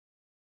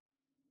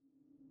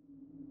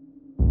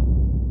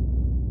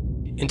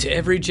Into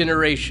every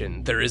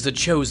generation, there is a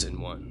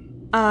chosen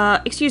one.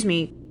 Excuse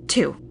me,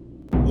 2.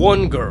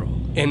 One girl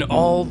in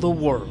all the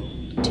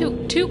world.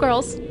 Two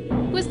girls.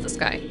 Who is this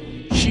guy?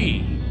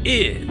 She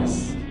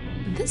is...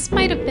 This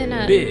might have been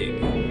a...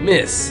 Big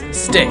Miss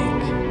Steak.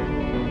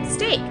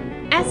 Steak.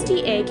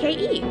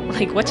 S-T-A-K-E.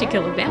 Like what you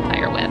kill a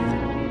vampire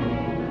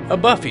with. A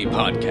Buffy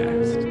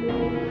podcast.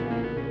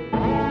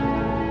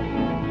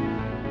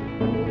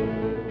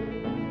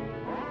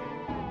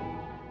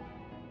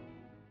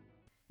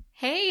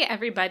 Hey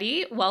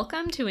everybody,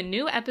 welcome to a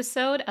new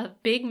episode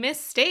of Big Miss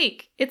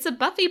Steak. It's a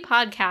Buffy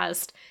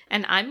podcast,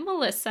 and I'm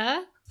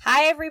Melissa.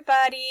 Hi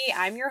everybody,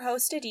 I'm your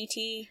host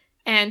Aditi.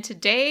 And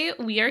today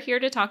we are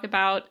here to talk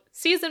about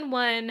Season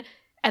 1,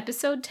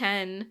 Episode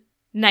 10,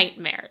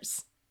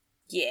 Nightmares.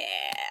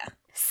 Yeah.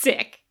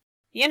 Sick.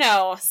 You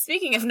know,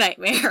 speaking of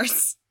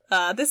nightmares,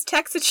 this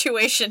tech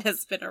situation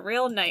has been a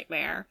real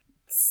nightmare.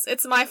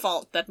 It's my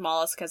fault that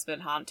Mollusk has been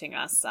haunting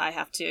us, I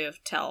have to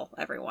tell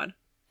everyone.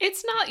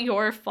 It's not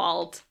your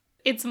fault.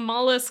 It's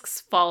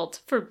Mollusk's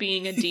fault for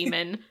being a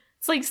demon.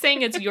 It's like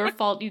saying it's your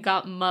fault you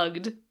got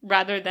mugged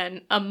rather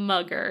than a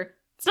mugger.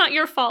 It's not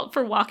your fault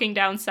for walking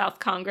down South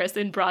Congress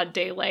in broad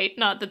daylight.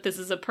 Not that this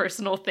is a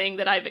personal thing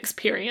that I've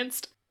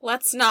experienced.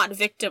 Let's not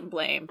victim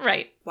blame.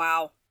 Right.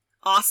 Wow.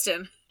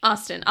 Austin,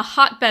 a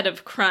hotbed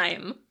of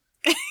crime.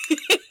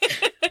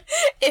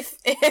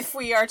 if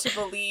we are to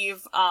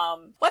believe,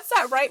 what's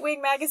that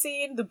right-wing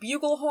magazine? The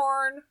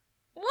Buglehorn?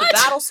 What? The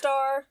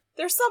Battlestar?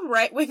 There's some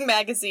right-wing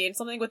magazine,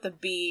 something with a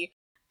B.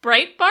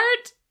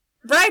 Breitbart?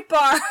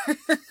 Breitbart!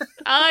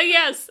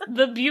 Yes,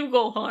 the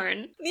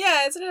Buglehorn.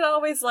 Yeah, isn't it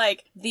always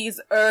like,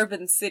 these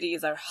urban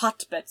cities are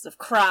hotbeds of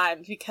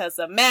crime because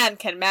a man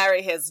can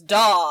marry his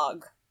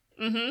dog?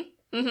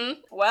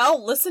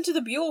 Well, listen to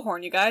the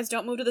Buglehorn, you guys.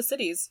 Don't move to the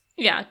cities.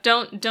 Yeah,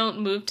 don't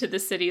move to the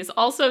cities.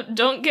 Also,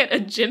 don't get a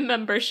gym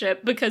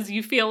membership because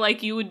you feel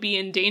like you would be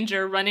in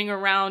danger running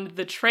around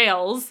the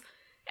trails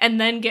and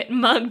then get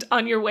mugged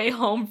on your way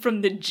home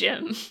from the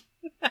gym.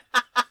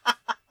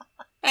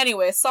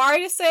 Anyway,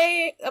 sorry to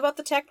say about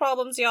the tech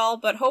problems, y'all,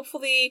 but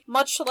hopefully,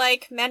 much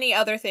like many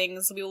other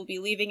things, we will be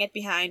leaving it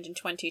behind in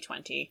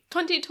 2020.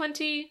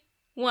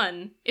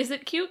 2021. Is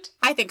it cute?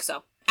 I think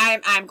so.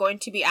 I'm going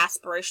to be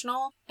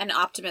aspirational and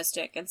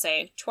optimistic and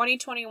say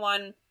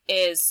 2021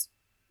 is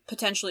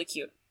potentially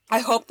cute. I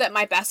hope that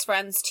my best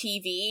friend's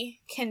TV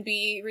can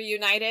be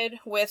reunited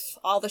with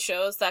all the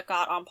shows that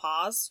got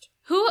unpaused.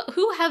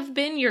 Who have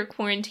been your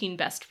quarantine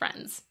best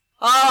friends?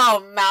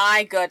 Oh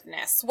my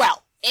goodness.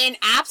 Well, in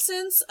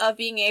absence of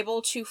being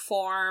able to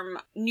form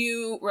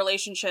new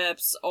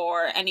relationships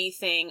or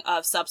anything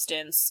of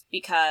substance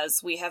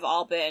because we have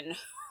all been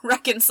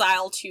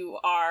reconciled to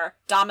our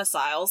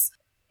domiciles,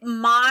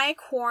 my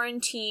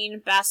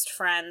quarantine best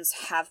friends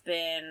have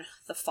been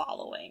the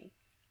following.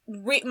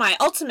 My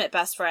ultimate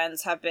best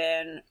friends have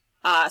been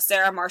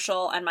Sarah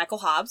Marshall and Michael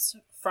Hobbs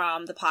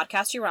from the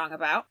podcast You're Wrong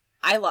About.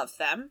 I love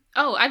them.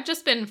 Oh, I've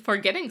just been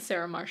forgetting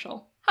Sarah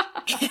Marshall.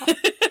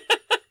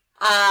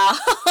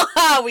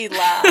 We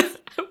laugh.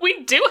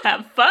 We do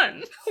have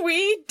fun.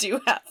 We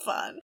do have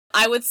fun.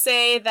 I would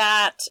say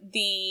that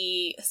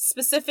the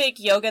specific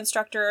yoga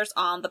instructors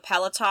on the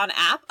Peloton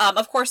app,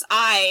 of course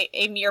I,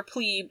 a mere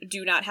plebe,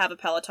 do not have a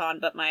Peloton,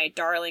 but my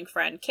darling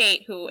friend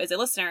Kate, who is a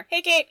listener,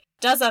 hey Kate,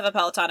 does have a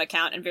Peloton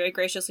account and very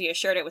graciously has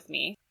shared it with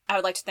me. I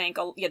would like to thank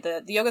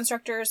the yoga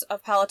instructors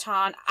of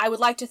Peloton. I would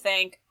like to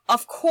thank,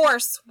 of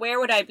course, where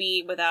would I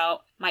be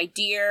without my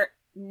dear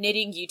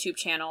knitting YouTube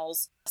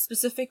channels,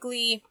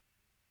 specifically,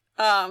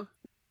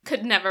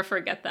 Could never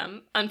forget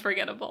them.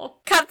 Unforgettable.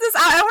 cut this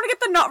out. I don't want to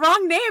get the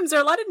wrong names. There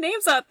are a lot of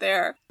names out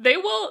there. They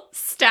will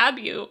stab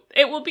you.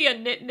 It will be a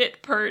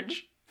knit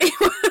purge.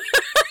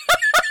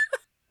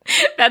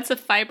 That's a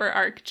fiber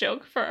arc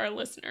joke for our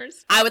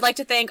listeners. I would like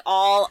to thank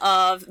all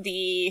of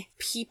the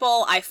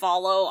people I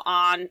follow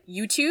on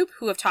YouTube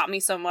who have taught me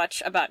so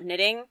much about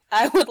knitting.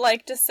 I would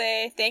like to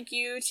say thank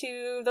you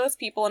to those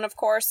people and, of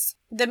course,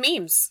 the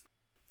memes.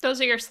 Those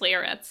are your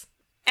Slayerettes.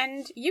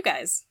 And you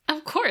guys.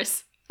 Of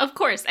course. Of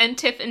course. And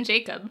Tiff and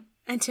Jacob.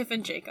 And Tiff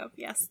and Jacob.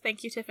 Yes.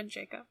 Thank you, Tiff and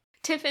Jacob.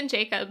 Tiff and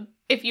Jacob,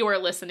 if you are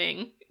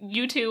listening,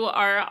 you two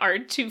are our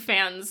two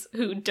fans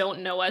who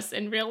don't know us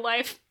in real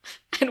life,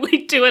 and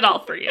we do it all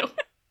for you.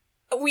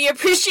 We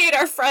appreciate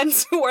our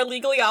friends who are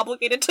legally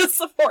obligated to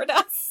support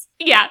us.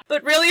 Yeah.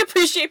 But really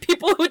appreciate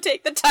people who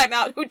take the time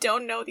out who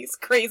don't know these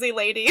crazy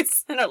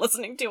ladies and are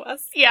listening to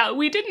us. Yeah,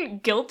 we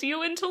didn't guilt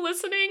you into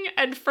listening,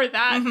 and for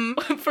that,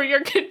 for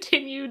your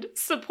continued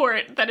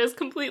support that is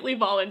completely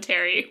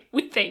voluntary,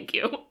 we thank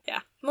you.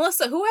 Yeah.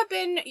 Melissa, who have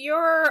been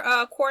your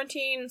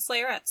quarantine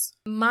slayerettes?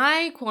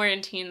 My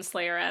quarantine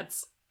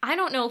slayerettes. I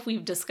don't know if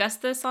we've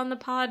discussed this on the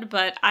pod,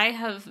 but I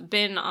have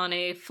been on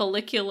a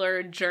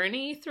follicular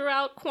journey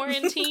throughout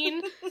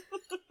quarantine.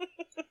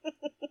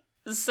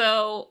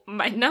 So,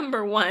 my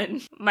number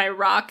one, my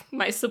rock,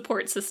 my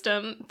support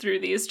system through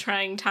these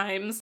trying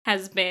times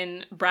has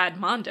been Brad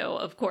Mondo,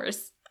 of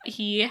course.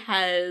 He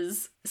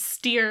has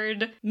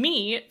steered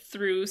me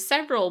through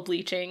several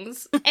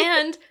bleachings,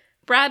 and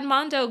Brad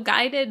Mondo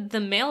guided the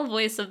male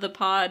voice of the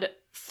pod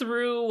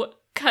through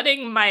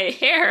cutting my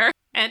hair,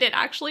 and it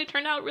actually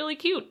turned out really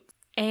cute.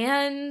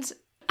 And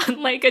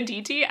unlike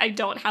Aditi, I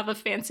don't have a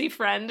fancy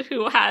friend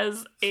who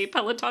has a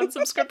Peloton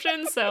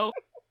subscription, so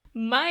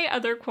my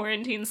other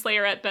quarantine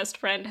Slayerette best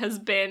friend has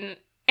been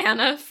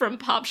Anna from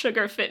Pop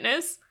Sugar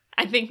Fitness.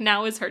 I think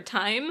now is her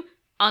time.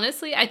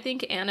 Honestly, I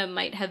think Anna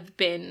might have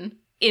been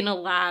in a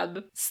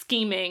lab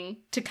scheming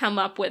to come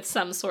up with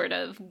some sort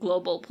of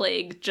global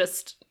plague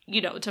just,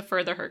 to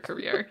further her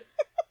career,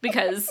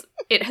 because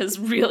it has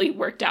really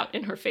worked out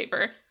in her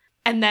favor.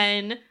 And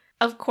then,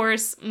 of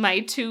course, my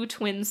two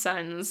twin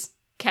sons,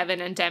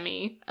 Kevin and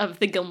Demi, of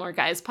the Gilmore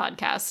Guys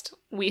podcast.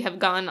 We have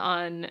gone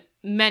on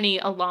many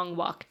a long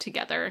walk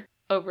together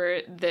over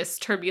this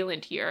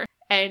turbulent year,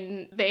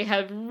 and they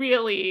have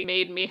really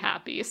made me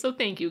happy. So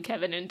thank you,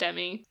 Kevin and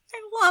Demi.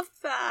 I love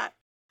that.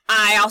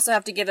 I also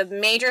have to give a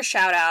major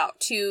shout out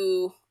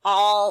to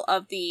all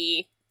of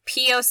the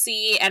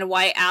POC and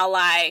White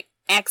Ally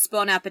ex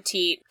Bon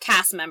Appetit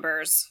cast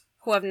members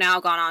who have now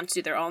gone on to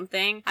do their own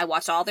thing. I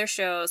watch all their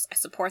shows. I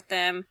support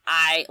them.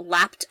 I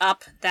lapped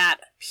up that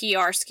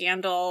PR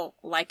scandal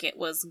like it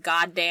was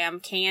goddamn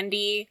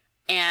candy,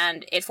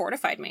 and it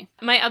fortified me.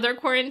 My other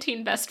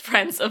quarantine best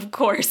friends, of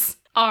course,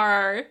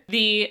 are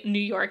the New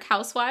York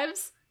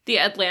Housewives, the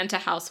Atlanta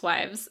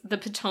Housewives, the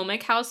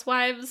Potomac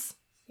Housewives.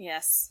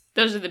 Yes.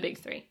 Those are the big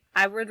three.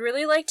 I would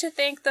really like to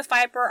thank the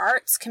Fiber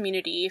Arts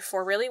community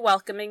for really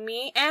welcoming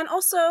me, and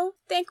also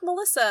thank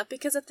Melissa,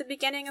 because at the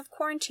beginning of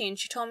quarantine,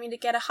 she told me to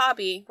get a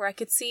hobby where I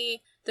could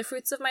see the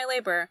fruits of my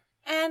labor.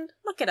 And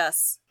look at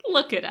us.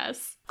 Look at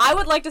us. I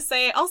would like to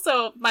say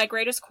also my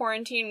greatest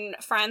quarantine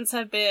friends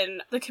have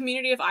been the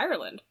community of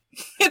Ireland.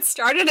 It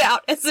started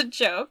out as a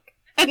joke,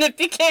 and it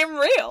became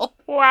real.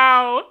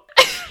 Wow.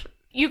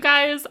 You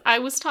guys, I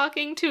was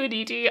talking to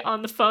Aditi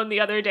on the phone the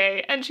other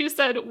day, and she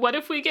said, what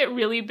if we get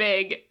really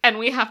big and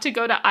we have to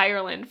go to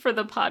Ireland for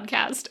the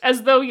podcast,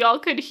 as though y'all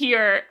could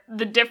hear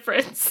the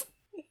difference.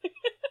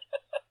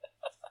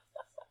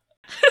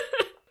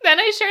 Then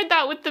I shared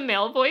that with the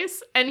male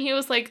voice, and he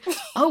was like,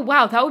 oh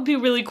wow, that would be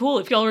really cool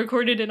if y'all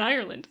recorded in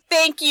Ireland.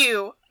 Thank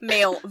you,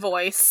 male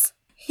voice.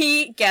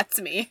 He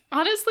gets me.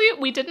 Honestly,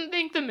 we didn't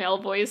thank the male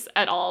voice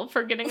at all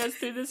for getting us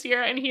through this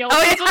year, and he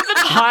always was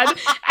the pod.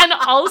 And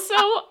also,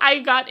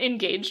 I got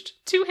engaged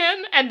to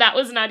him, and that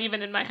was not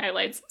even in my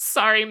highlights.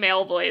 Sorry,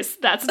 male voice.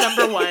 That's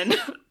number one.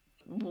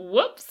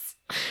 Whoops.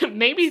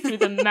 Maybe through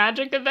the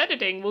magic of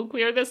editing, we'll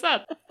clear this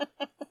up.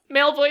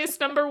 Male voice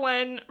number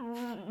one,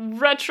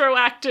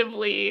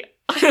 retroactively.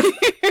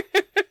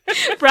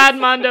 Brad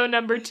Mondo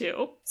number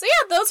two. So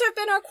yeah, those have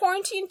been our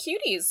quarantine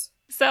cuties.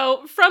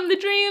 So, from the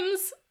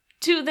dreams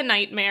to the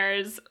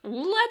nightmares,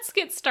 let's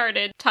get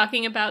started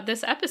talking about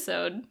this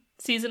episode.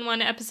 Season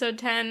 1, Episode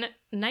 10,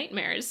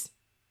 Nightmares.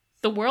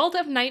 The world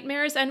of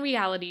nightmares and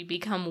reality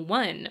become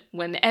one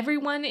when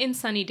everyone in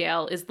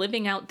Sunnydale is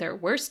living out their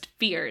worst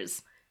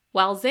fears.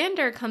 While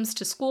Xander comes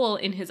to school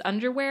in his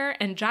underwear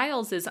and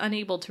Giles is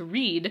unable to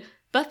read,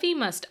 Buffy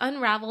must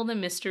unravel the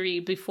mystery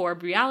before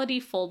reality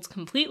folds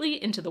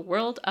completely into the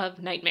world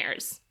of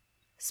nightmares.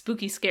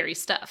 Spooky, scary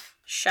stuff.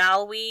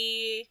 Shall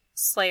we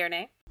slay or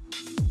nay?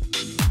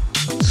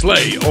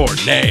 Slay or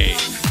nay.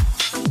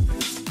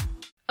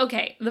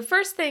 Okay, the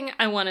first thing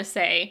I want to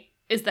say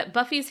is that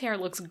Buffy's hair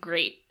looks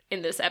great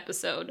in this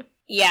episode.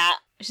 Yeah.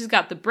 She's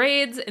got the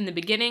braids in the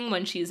beginning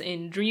when she's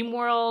in Dream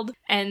World,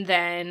 and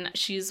then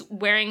she's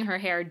wearing her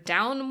hair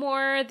down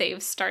more.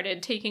 They've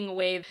started taking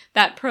away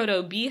that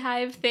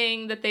proto-beehive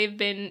thing that they've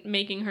been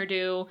making her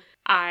do.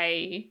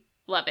 I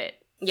love it.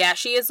 Yeah,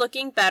 she is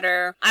looking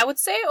better. I would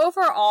say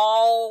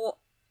overall,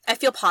 I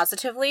feel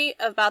positively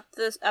about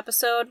this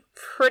episode.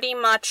 Pretty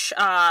much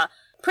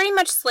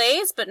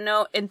slays, but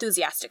no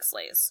enthusiastic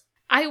slays.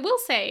 I will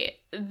say,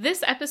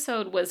 this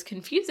episode was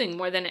confusing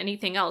more than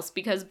anything else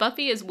because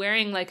Buffy is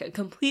wearing like a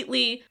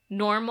completely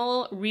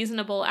normal,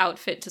 reasonable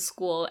outfit to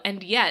school,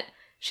 and yet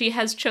she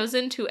has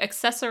chosen to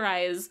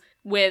accessorize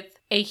with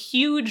a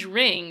huge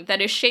ring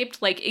that is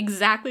shaped like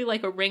exactly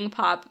like a ring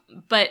pop,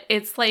 but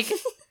it's like,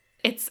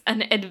 it's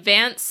an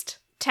advanced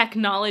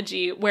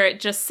technology where it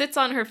just sits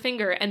on her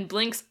finger and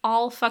blinks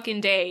all fucking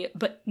day,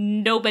 but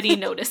nobody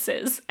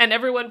notices, and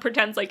everyone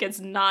pretends like it's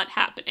not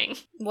happening.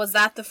 Was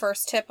that the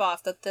first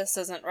tip-off that this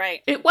isn't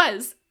right? It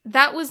was.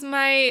 That was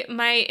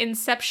my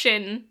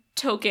inception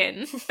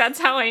token. That's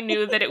how I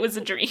knew that it was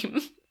a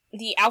dream.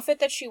 The outfit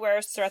that she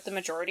wears throughout the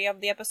majority of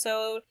the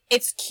episode,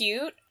 it's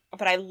cute,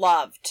 but I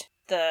loved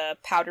the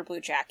powder blue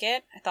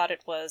jacket. I thought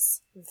it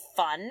was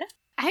fun.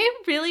 I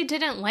really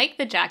didn't like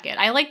the jacket.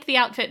 I liked the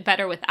outfit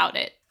better without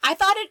it. I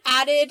thought it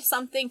added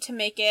something to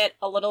make it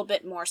a little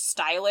bit more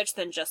stylish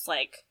than just,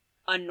 like,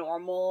 a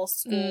normal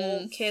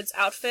school kid's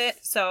outfit.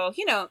 So,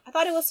 I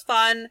thought it was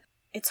fun.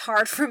 It's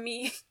hard for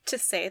me to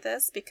say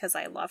this because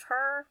I love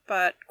her,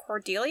 but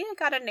Cordelia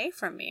got an A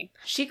from me.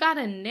 She got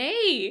an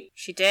A!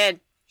 She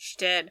did. She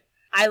did.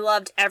 I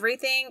loved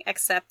everything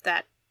except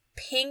that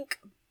pink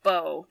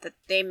bow that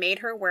they made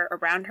her wear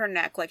around her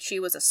neck like she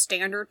was a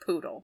standard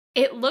poodle.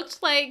 It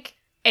looked like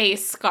a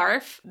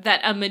scarf that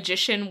a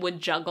magician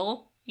would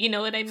juggle. You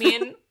know what I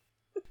mean?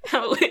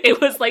 How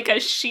it was like a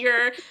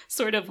sheer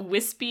sort of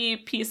wispy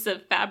piece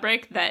of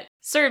fabric that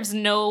serves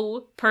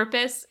no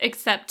purpose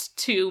except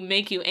to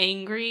make you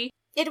angry.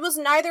 It was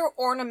neither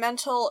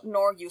ornamental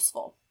nor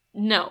useful.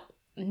 No.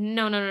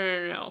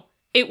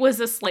 It was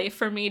a slay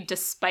for me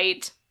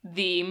despite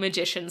the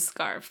magician's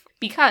scarf.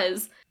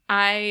 Because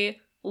I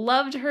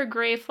loved her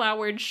gray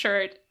flowered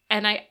shirt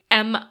and I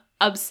am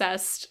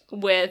obsessed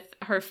with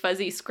her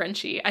fuzzy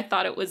scrunchie. I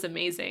thought it was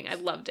amazing. I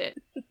loved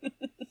it.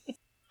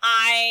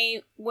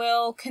 I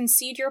will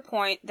concede your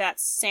point that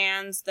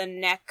sans the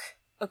neck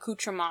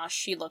accoutrement,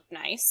 she looked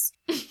nice.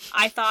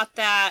 I thought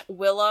that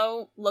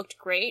Willow looked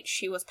great.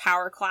 She was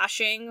power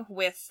clashing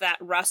with that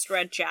rust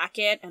red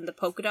jacket and the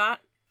polka dot.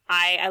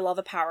 I love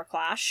a power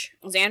clash.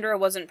 Xandra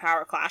wasn't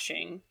power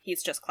clashing.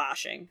 He's just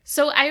clashing.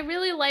 So I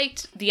really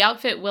liked the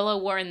outfit Willow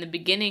wore in the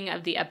beginning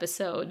of the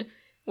episode,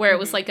 where it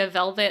was like a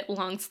velvet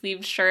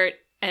long-sleeved shirt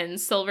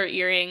and silver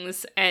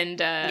earrings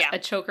and a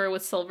choker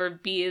with silver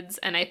beads,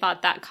 and I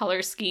thought that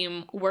color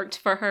scheme worked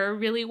for her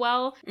really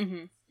well.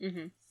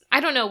 I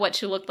don't know what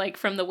she looked like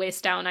from the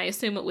waist down. I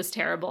assume it was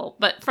terrible,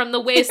 but from the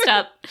waist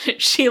up,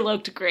 she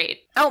looked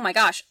great. Oh my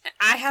gosh.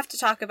 I have to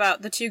talk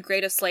about the two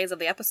greatest slays of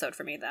the episode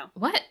for me, though.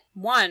 What?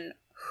 One,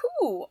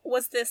 who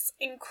was this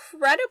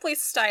incredibly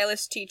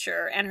stylish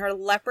teacher and her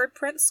leopard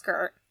print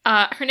skirt?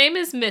 Her name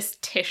is Miss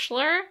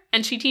Tischler,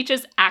 and she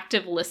teaches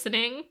active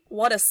listening.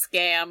 What a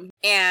scam.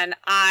 And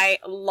I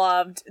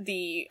loved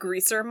the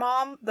greaser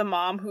mom, the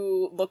mom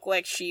who looked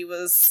like she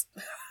was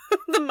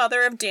the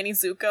mother of Danny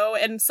Zuko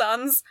and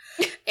Sons.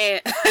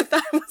 And I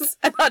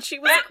thought she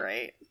was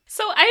great.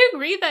 So I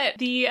agree that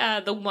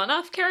the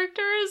one-off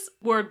characters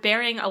were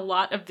bearing a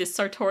lot of the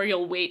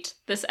sartorial weight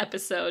this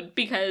episode,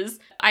 because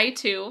I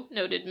too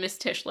noted Miss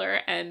Tischler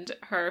and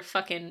her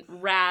fucking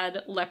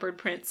rad leopard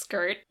print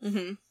skirt.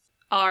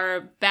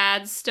 Our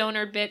bad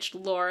stoner bitch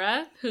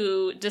Laura,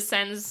 who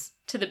descends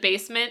to the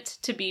basement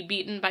to be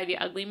beaten by the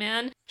ugly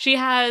man. She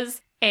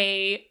has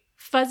a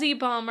fuzzy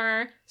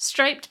bomber,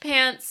 striped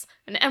pants,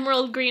 an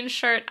emerald green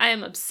shirt. I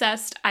am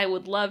obsessed. I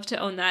would love to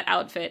own that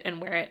outfit and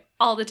wear it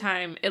all the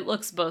time. It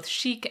looks both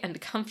chic and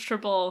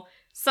comfortable.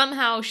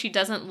 Somehow she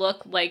doesn't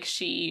look like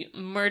she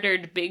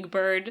murdered Big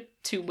Bird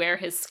to wear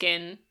his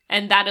skin,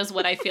 and that is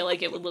what I feel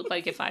like it would look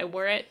like if I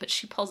wore it, but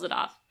she pulls it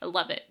off. I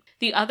love it.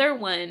 The other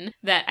one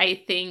that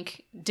I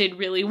think did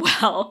really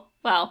well,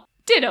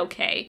 did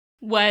okay,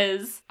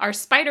 was our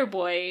spider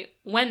boy,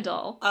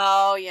 Wendell.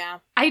 Oh, yeah.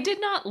 I did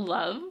not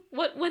love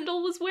what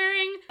Wendell was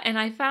wearing, and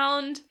I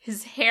found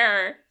his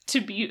hair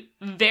to be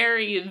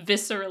very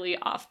viscerally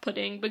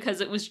off-putting because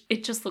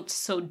it just looked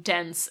so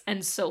dense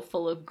and so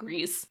full of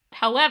grease.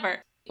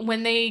 However,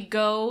 when they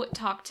go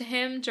talk to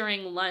him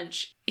during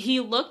lunch, he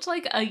looked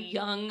like a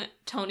young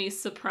Tony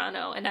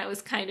Soprano, and I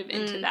was kind of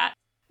into that.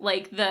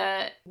 Like,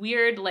 the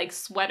weird,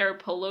 sweater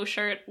polo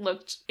shirt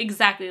looked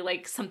exactly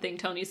like something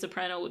Tony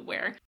Soprano would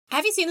wear.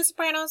 Have you seen The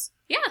Sopranos?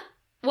 Yeah.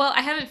 Well,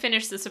 I haven't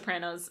finished The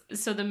Sopranos,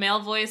 so the male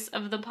voice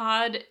of the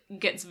pod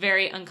gets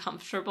very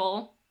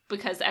uncomfortable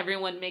because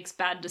everyone makes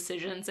bad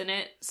decisions in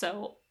it,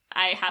 so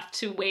I have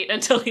to wait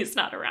until he's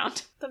not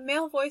around. The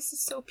male voice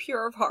is so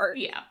pure of heart.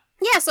 Yeah.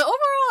 Yeah, so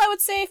overall, I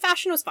would say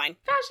fashion was fine.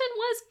 Fashion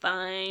was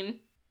fine.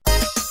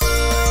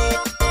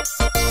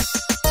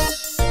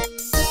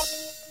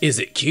 Is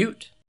it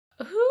cute?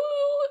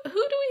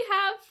 Who do we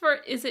have for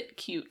Is It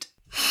Cute?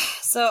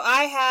 So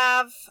I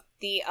have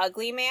the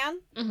ugly man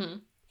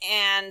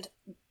and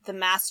the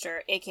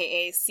master,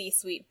 aka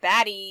C-suite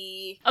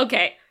baddie.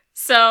 Okay,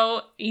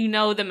 so you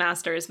know the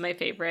master is my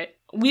favorite.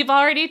 We've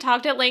already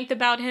talked at length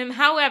about him.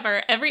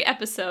 However, every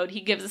episode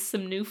he gives us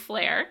some new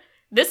flair.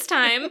 This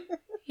time,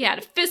 he had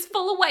a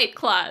fistful of White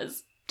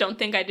Claws. Don't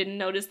think I didn't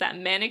notice that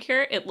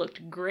manicure. It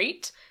looked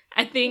great.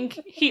 I think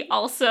he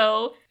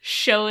also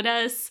showed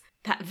us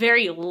that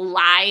very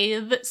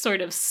lithe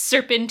sort of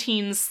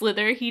serpentine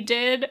slither he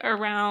did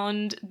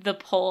around the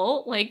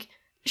pole. Like,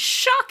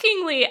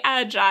 shockingly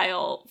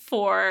agile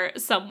for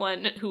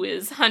someone who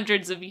is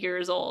hundreds of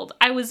years old.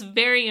 I was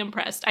very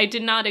impressed. I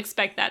did not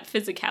expect that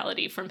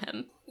physicality from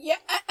him. Yeah,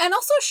 and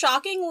also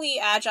shockingly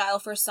agile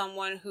for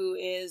someone who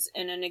is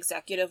in an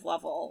executive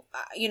level.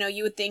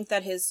 You would think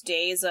that his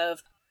days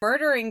of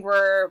murdering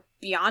were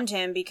beyond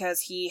him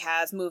because he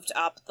has moved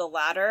up the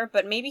ladder,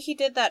 but maybe he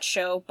did that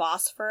show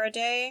Boss for a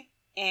Day,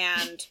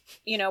 and,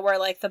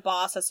 where, the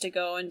boss has to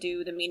go and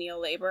do the menial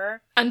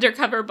labor.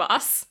 Undercover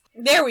boss.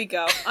 There we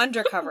go.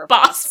 Undercover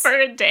boss for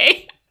a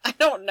day. I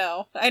don't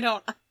know.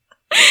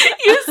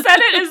 You said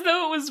it as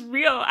though it was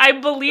real. I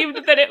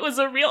believed that it was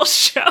a real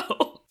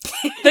show.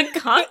 The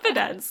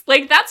confidence.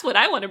 That's what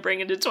I want to bring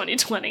into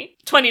 2020.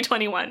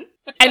 2021.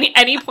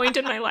 Any point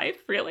in my life,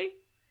 really.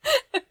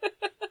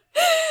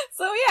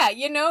 So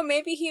yeah,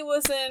 maybe he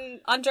was an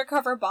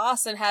undercover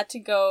boss and had to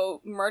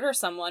go murder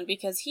someone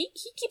because he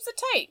keeps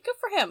it tight. Good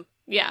for him.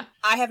 Yeah.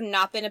 I have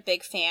not been a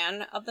big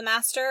fan of the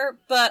Master,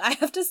 but I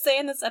have to say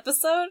in this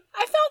episode,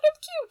 I found him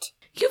cute.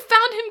 You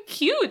found him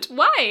cute?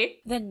 Why?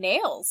 The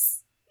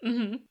nails.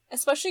 Mm-hmm.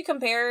 Especially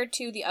compared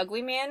to the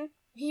ugly man.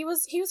 He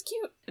was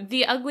cute.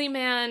 The ugly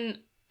man,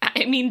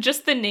 I mean,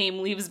 just the name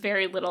leaves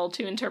very little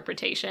to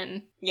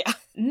interpretation. Yeah.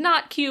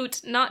 Not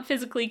cute, not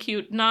physically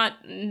cute,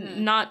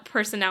 not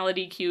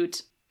personality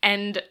cute.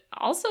 And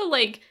also,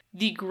 like,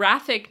 the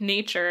graphic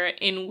nature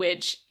in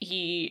which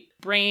he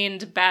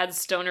brained bad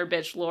stoner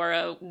bitch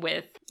Laura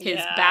with his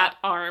bat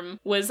arm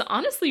was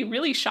honestly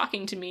really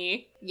shocking to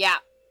me. Yeah.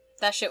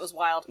 That shit was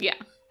wild. Yeah.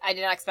 I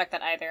did not expect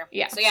that either.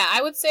 Yeah. So yeah,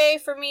 I would say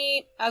for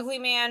me, Ugly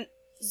Man,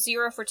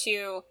 0 for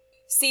 2.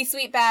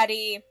 C-Suite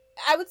Baddie.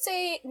 I would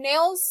say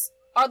nails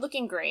are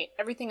looking great.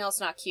 Everything else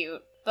not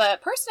cute.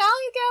 But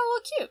personality got a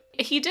little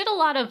cute. He did a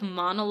lot of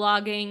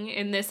monologuing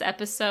in this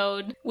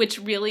episode, which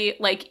really,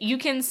 like, you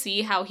can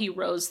see how he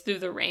rose through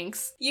the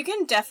ranks. You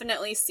can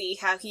definitely see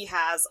how he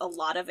has a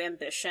lot of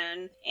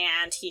ambition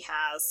and he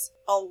has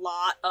a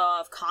lot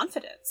of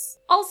confidence.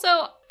 Also,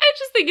 I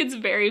just think it's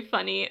very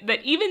funny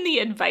that even the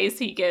advice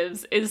he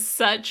gives is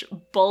such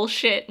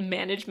bullshit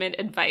management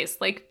advice.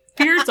 Like,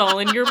 fear's all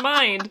in your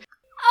mind.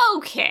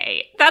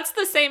 Okay, that's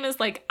the same as,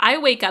 like, I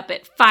wake up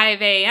at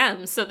 5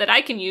 a.m. so that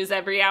I can use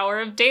every hour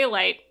of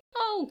daylight.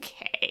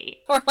 Okay.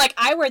 Or, like,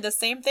 I wear the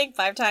same thing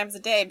 5 times a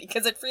day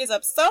because it frees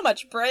up so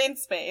much brain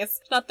space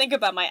to not think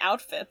about my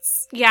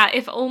outfits. Yeah,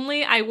 if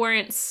only I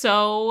weren't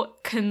so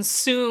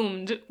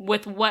consumed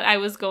with what I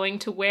was going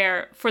to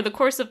wear for the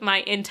course of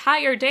my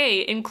entire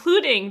day,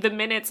 including the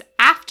minutes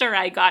after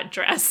I got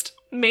dressed.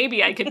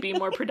 Maybe I could be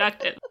more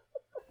productive.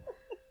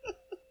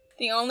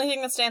 The only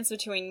thing that stands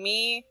between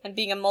me and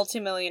being a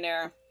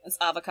multimillionaire is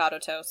avocado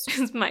toast.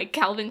 It's my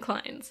Calvin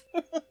Klein's.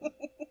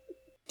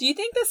 Do you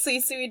think the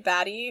C-Suite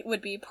Baddie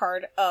would be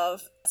part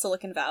of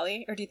Silicon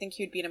Valley, or do you think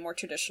he would be in a more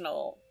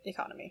traditional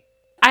economy?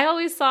 I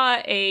always saw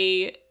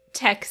a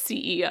tech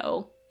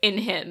CEO in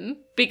him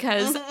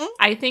because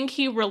I think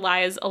he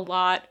relies a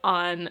lot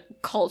on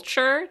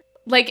culture.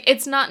 Like,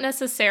 it's not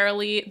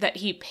necessarily that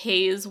he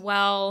pays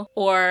well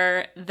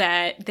or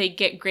that they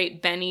get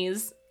great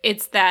bennies.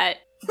 It's that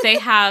they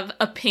have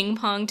a ping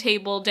pong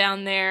table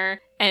down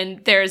there,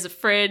 and there's a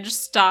fridge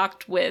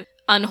stocked with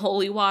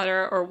unholy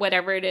water or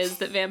whatever it is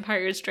that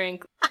vampires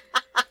drink.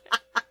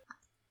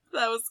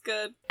 That was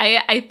good.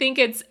 I think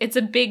it's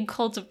a big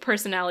cult of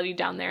personality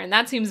down there, and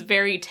that seems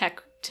very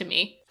tech to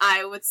me.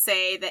 I would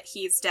say that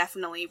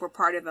we're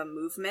part of a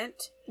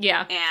movement.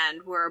 Yeah.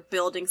 And we're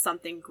building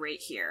something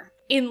great here.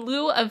 In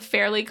lieu of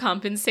fairly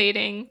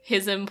compensating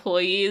his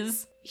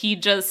employees, he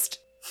just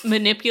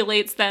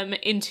manipulates them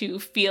into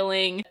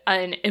feeling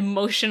an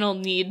emotional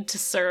need to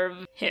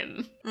serve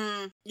him.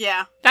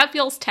 Yeah. That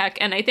feels tech,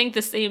 and I think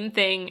the same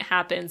thing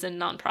happens in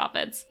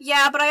nonprofits.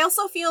 Yeah, but I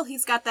also feel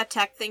he's got that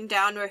tech thing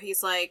down where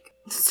he's like,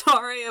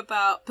 sorry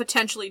about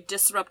potentially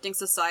disrupting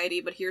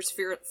society, but here's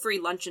free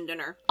lunch and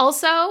dinner.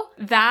 Also,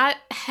 that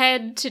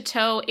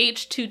head-to-toe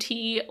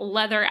H2T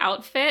leather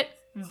outfit,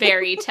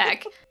 very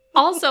tech.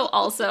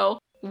 Also,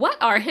 what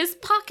are his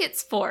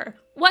pockets for?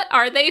 What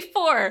are they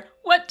for?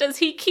 What does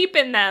he keep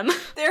in them?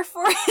 They're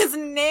for his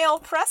nail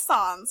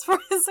press-ons, for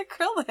his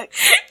acrylic.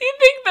 You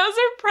think those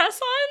are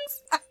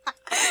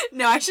press-ons?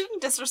 No, I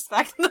shouldn't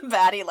disrespect the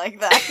baddie like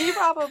that. He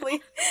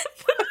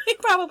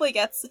probably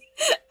gets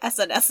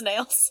SNS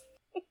nails.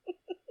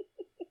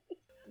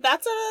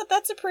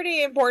 That's a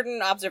pretty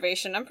important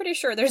observation. I'm pretty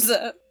sure there's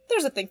a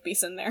think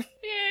piece in there.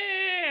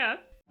 Yeah.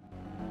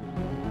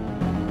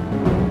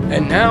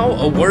 And now,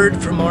 a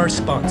word from our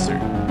sponsor.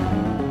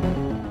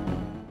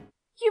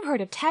 You've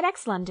heard of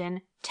TEDx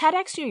London,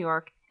 TEDx New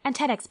York, and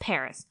TEDx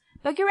Paris,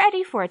 but get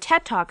ready for a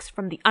TED Talks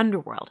from the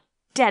underworld,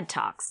 Dead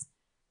Talks.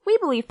 We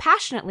believe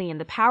passionately in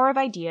the power of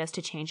ideas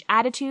to change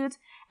attitudes,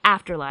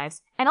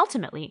 afterlives, and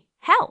ultimately,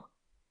 hell.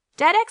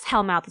 TEDx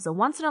Hellmouth is a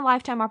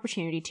once-in-a-lifetime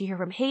opportunity to hear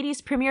from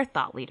Haiti's premier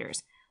thought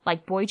leaders,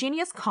 like boy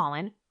genius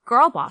Colin,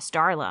 girl boss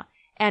Darla,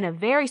 and a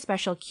very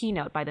special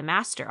keynote by the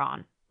master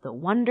on the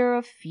wonder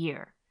of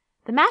fear.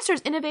 The master's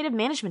innovative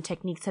management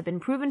techniques have been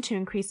proven to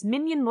increase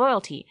minion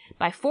loyalty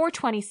by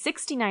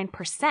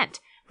 420-69%,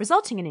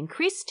 resulting in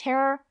increased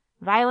terror,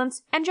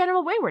 violence, and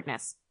general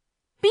waywardness.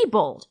 Be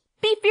bold,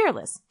 be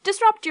fearless,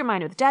 disrupt your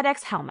mind with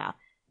TEDx Hellmouth,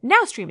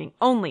 now streaming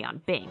only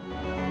on Bing.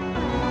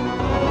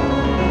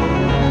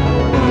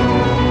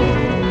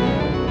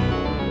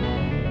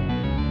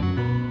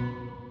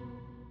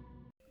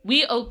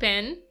 We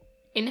open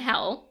in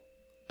hell.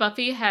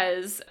 Buffy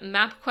has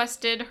map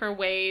quested her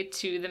way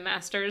to the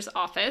master's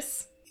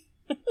office.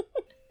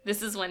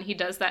 This is when he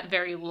does that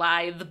very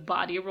lithe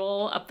body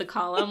roll up the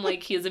column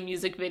like he is a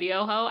music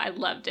video hoe. I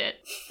loved it.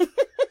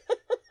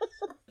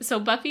 So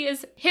Buffy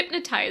is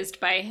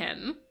hypnotized by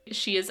him.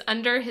 She is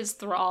under his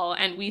thrall,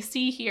 and we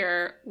see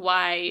here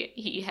why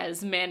he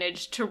has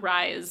managed to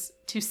rise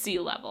to sea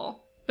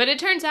level. But it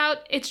turns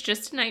out it's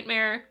just a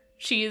nightmare.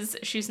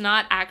 She's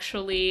not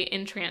actually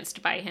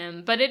entranced by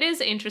him, but it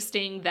is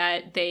interesting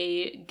that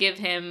they give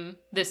him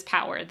this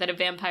power, that a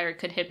vampire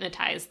could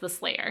hypnotize the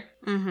Slayer.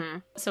 Mm-hmm.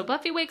 So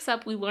Buffy wakes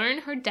up, we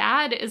learn her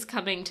dad is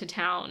coming to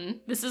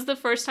town. This is the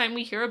first time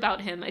we hear about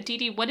him.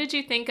 Aditi, what did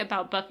you think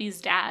about Buffy's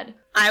dad?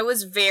 I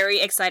was very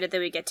excited that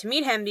we get to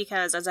meet him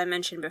because, as I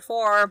mentioned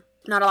before,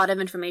 not a lot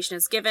of information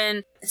is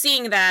given.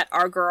 Seeing that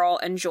our girl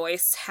and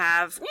Joyce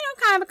have,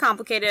 kind of a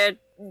complicated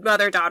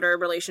mother-daughter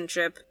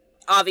relationship,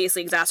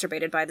 obviously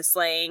exacerbated by the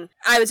slaying.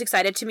 I was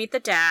excited to meet the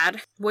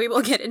dad. We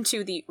will get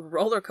into the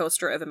roller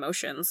coaster of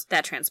emotions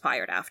that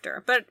transpired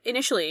after, but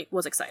initially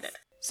was excited.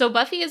 So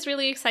Buffy is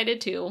really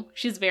excited too.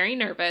 She's very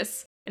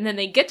nervous. And then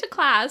they get to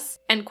class,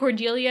 and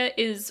Cordelia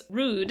is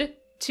rude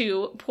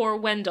to poor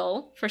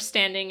Wendell for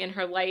standing in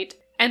her light.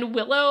 And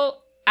Willow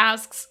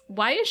asks,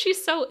 why is she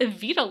so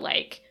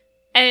Evita-like?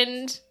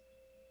 And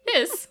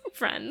this,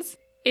 friends,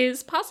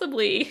 is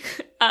possibly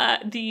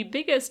the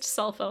biggest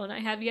cell phone I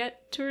have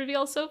yet to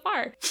reveal so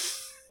far.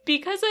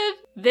 Because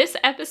of this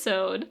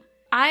episode,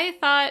 I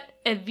thought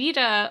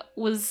Evita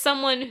was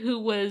someone who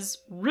was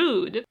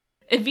rude.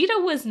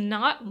 Evita was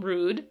not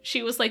rude.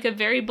 She was like a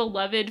very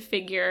beloved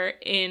figure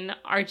in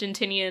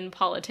Argentinian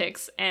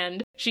politics,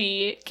 and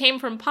she came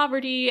from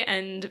poverty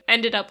and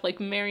ended up like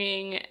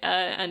marrying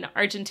an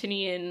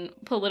Argentinian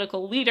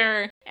political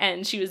leader,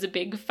 and she was a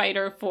big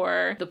fighter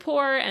for the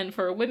poor and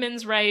for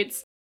women's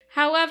rights.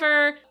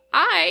 However,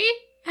 I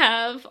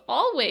have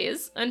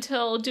always,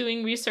 until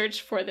doing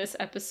research for this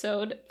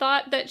episode,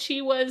 thought that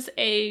she was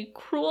a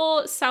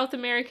cruel South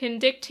American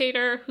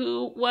dictator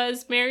who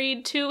was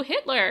married to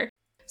Hitler.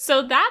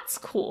 So that's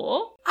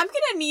cool. I'm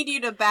gonna need you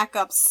to back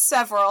up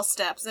several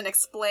steps and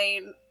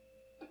explain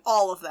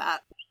all of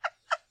that.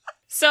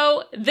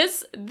 So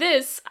this,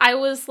 I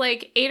was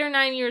like 8 or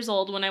 9 years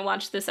old when I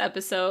watched this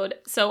episode,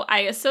 so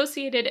I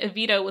associated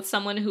Evita with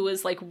someone who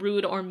was like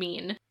rude or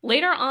mean.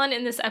 Later on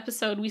in this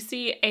episode, we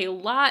see a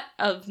lot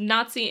of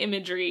Nazi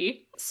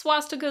imagery,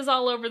 swastikas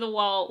all over the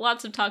wall,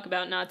 lots of talk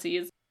about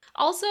Nazis.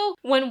 Also,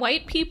 when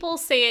white people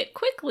say it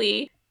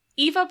quickly,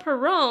 Eva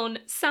Perón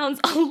sounds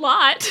a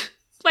lot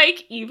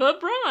like Eva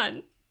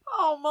Braun.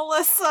 Oh,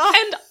 Melissa.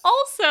 And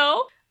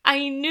also,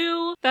 I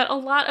knew that a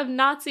lot of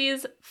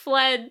Nazis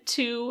fled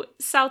to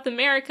South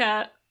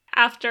America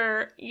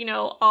after, you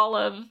know, all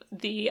of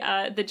the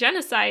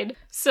genocide.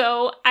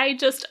 So I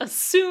just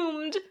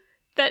assumed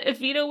that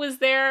Evita was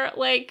there,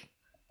 like,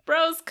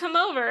 bros, come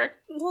over.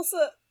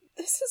 Melissa,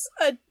 this is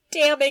a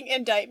damning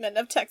indictment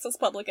of Texas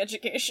public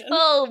education.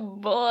 Oh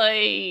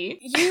boy.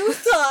 You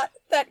thought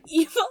that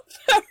Eva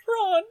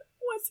Perón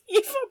was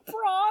Eva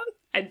Braun?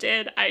 I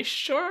did. I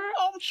sure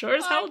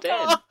as hell did.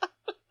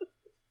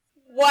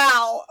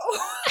 Wow.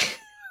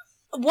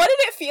 What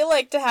did it feel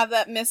like to have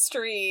that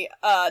mystery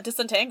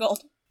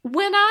disentangled?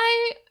 When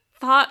I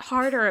thought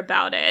harder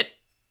about it,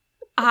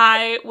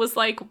 I was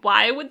like,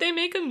 why would they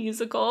make a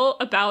musical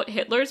about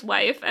Hitler's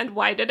wife, and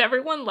why did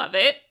everyone love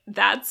it?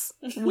 That's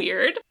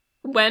weird.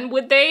 When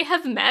would they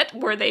have met?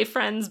 Were they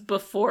friends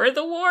before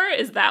the war?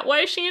 Is that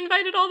why she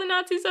invited all the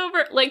Nazis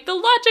over? Like, the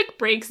logic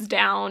breaks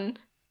down.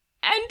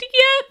 And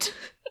yet...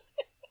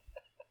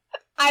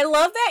 I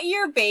love that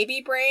your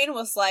baby brain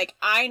was like,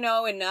 I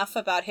know enough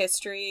about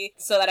history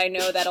so that I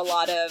know that a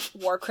lot of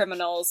war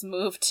criminals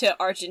moved to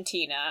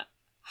Argentina.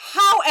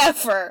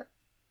 However,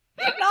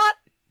 not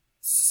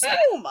so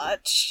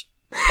much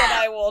that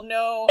I will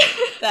know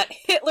that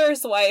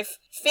Hitler's wife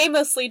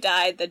famously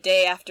died the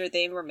day after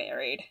they were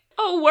married.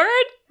 Oh,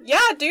 word?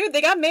 Yeah, dude,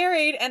 they got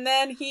married, and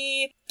then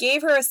he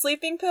gave her a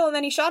sleeping pill, and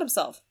then he shot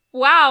himself.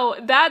 Wow,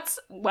 that's,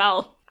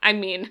 well, I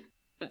mean,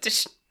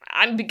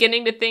 I'm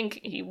beginning to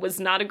think he was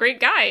not a great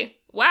guy.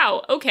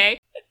 Wow, okay.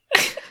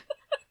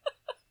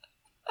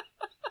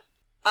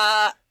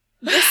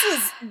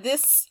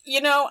 This,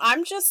 you know,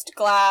 I'm just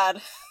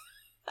glad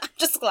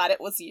it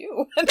was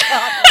you, and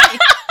not me.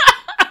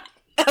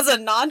 As a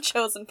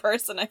non-chosen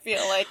person, I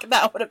feel like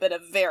that would have been a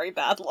very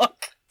bad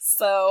look.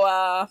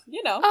 So,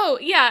 you know. Oh,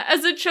 yeah,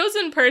 as a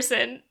chosen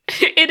person,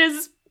 it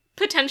is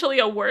potentially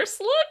a worse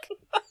look?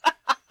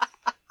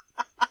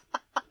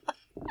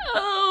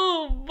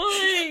 Oh,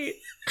 boy.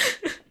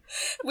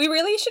 We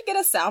really should get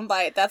a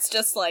soundbite that's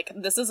just like,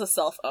 this is a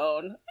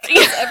self-own.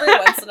 Because every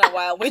once in a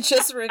while, we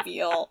just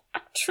reveal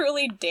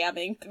truly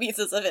damning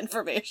pieces of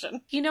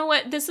information. You know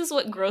what? This is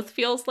what growth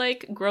feels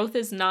like. Growth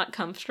is not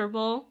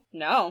comfortable.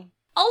 No.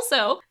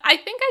 Also, I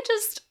think I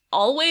just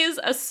always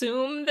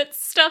assume that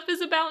stuff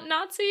is about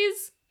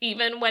Nazis,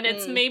 even when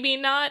it's maybe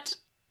not.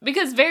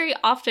 Because very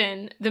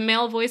often, the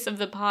male voice of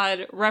the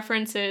pod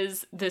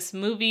references this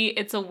movie,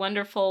 It's a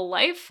Wonderful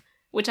Life,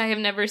 which I have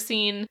never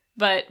seen,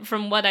 but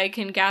from what I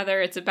can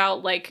gather, it's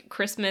about, like,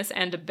 Christmas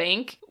and a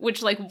bank,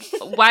 which, like,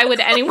 why would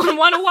anyone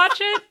want to watch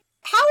it?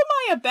 How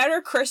am I a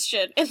better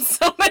Christian in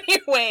so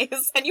many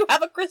ways, and you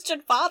have a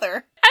Christian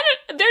father?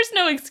 There's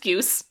no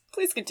excuse.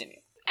 Please continue.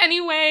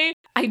 Anyway,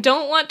 I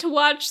don't want to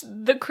watch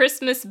the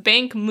Christmas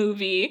bank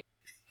movie,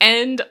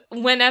 and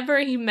whenever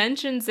he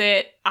mentions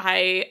it,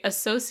 I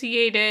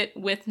associate it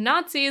with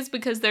Nazis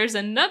because there's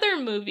another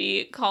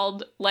movie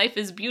called Life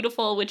is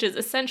Beautiful, which is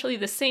essentially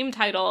the same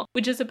title,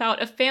 which is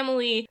about a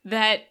family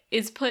that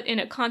is put in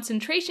a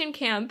concentration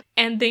camp,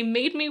 and they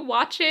made me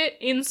watch it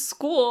in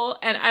school,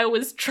 and I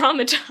was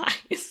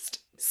traumatized.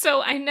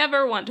 So I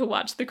never want to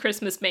watch the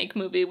Christmas bank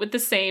movie with the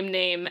same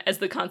name as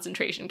the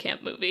concentration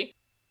camp movie.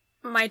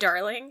 My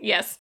darling.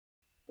 Yes.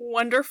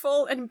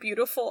 Wonderful and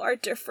beautiful are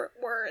different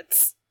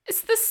words.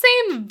 It's the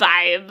same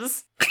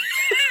vibes.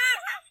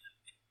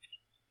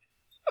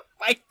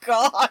 My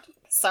God.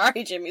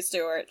 Sorry, Jimmy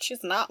Stewart.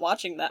 She's not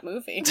watching that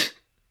movie.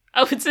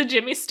 Oh, it's a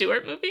Jimmy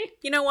Stewart movie?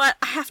 You know what?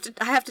 I have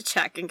to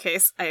check in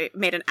case I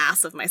made an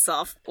ass of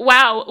myself.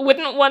 Wow,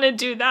 wouldn't want to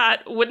do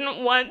that. Wouldn't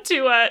want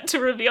to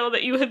reveal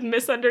that you have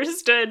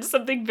misunderstood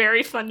something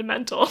very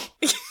fundamental.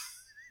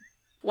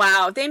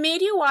 Wow, they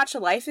made you watch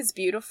Life is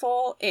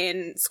Beautiful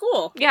in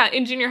school. Yeah,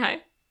 in junior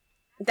high.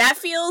 That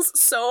feels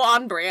so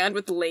on brand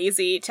with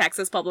lazy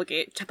Texas public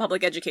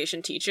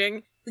education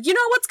teaching. You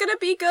know what's gonna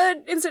be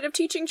good instead of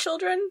teaching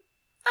children?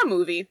 A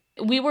movie.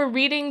 We were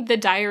reading The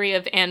Diary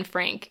of Anne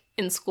Frank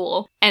in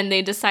school, and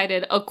they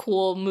decided a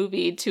cool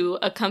movie to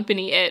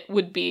accompany it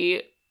would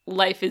be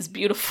Life is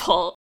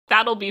Beautiful.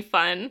 That'll be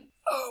fun.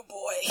 Oh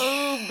boy.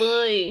 Oh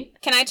boy.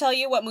 Can I tell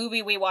you what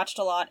movie we watched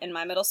a lot in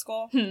my middle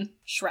school?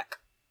 Shrek.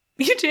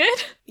 You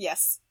did?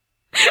 Yes.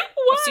 Why?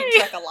 I've seen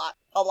Shrek a lot.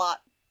 A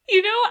lot.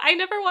 You know, I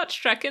never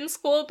watched Shrek in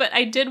school, but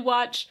I did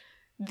watch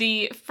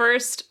the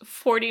first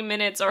 40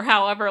 minutes or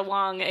however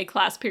long a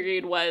class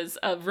period was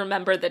of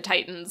Remember the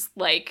Titans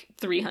like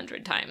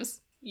 300 times.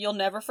 You'll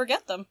never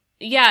forget them.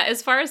 Yeah,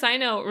 as far as I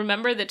know,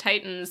 Remember the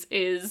Titans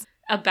is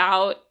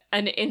about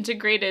an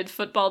integrated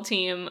football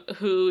team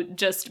who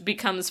just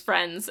becomes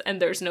friends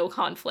and there's no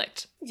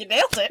conflict. You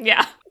nailed it.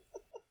 Yeah.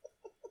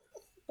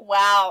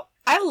 Wow.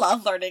 I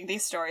love learning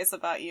these stories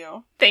about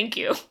you. Thank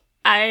you.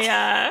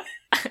 I'm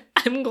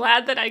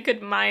glad that I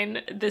could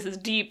mine this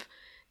deep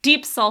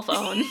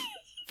self-own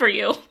for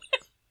you.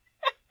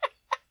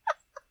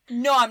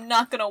 No, I'm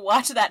not gonna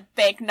watch that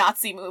bank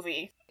Nazi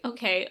movie.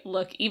 Okay,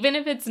 look, even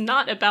if it's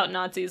not about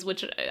Nazis,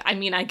 which, I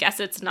mean, I guess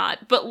it's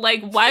not, but,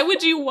 like, why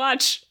would you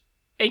watch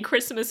a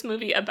Christmas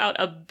movie about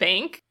a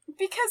bank?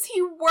 Because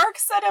he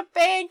works at a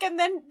bank and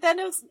then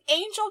an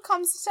angel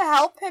comes to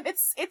help him.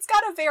 It's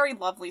got a very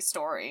lovely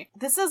story.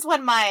 This is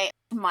when my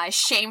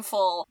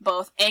shameful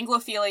both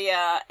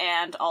Anglophilia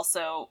and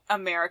also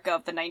America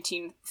of the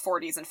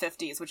 1940s and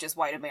 50s, which is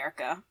white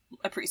America,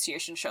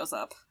 appreciation shows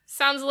up.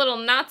 Sounds a little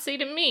Nazi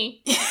to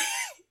me.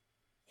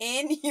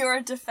 In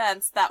your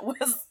defense, that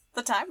was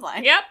the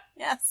timeline. Yep.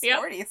 Yes, Yep.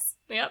 40s.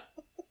 Yep.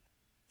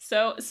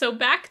 So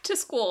back to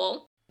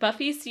school.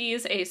 Buffy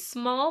sees a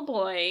small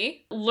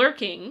boy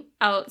lurking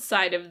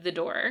outside of the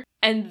door,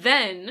 and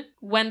then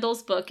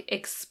Wendell's book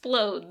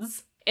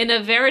explodes in a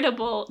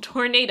veritable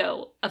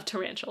tornado of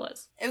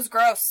tarantulas. It was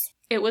gross.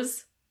 It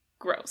was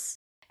gross.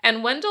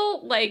 And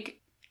Wendell,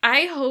 like,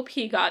 I hope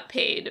he got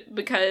paid,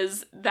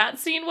 because that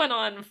scene went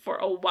on for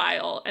a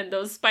while, and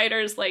those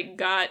spiders, like,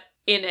 got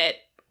in it.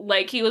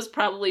 Like, he was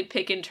probably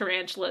picking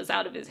tarantulas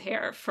out of his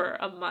hair for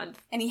a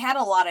month. And he had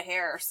a lot of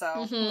hair,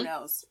 so who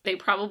knows? They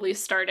probably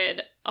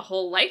started a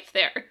whole life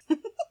there.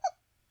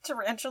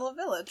 Tarantula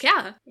Village.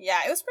 Yeah. Yeah,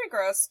 it was pretty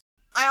gross.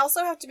 I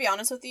also have to be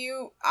honest with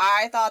you,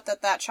 I thought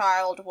that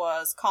child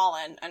was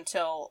Colin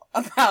until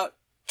about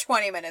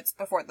 20 minutes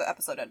before the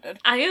episode ended.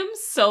 I am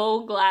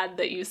so glad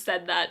that you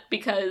said that,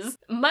 because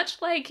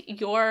much like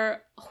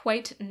your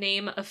white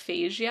name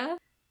aphasia,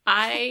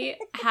 I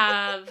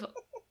have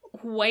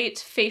white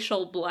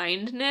facial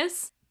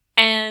blindness,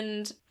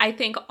 and I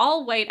think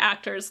all white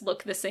actors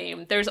look the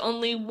same. There's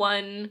only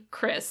one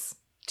Chris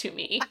to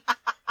me.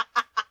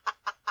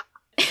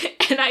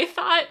 And I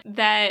thought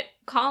that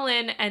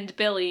Colin and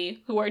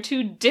Billy, who are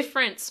two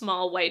different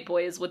small white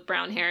boys with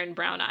brown hair and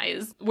brown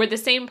eyes, were the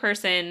same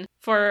person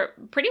for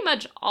pretty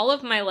much all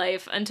of my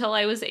life until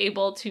I was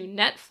able to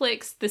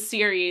Netflix the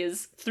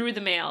series through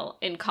the mail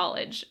in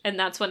college. And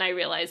that's when I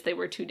realized they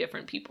were two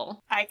different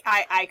people.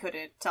 I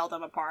couldn't tell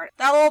them apart.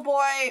 That little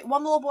boy,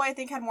 one little boy I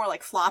think had more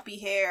like floppy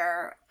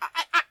hair.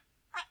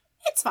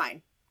 It's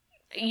fine.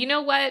 You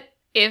know what?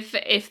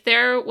 If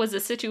there was a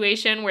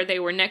situation where they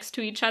were next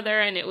to each other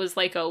and it was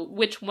like a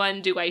which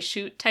one do I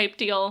shoot type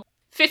deal,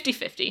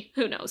 50-50.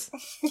 Who knows?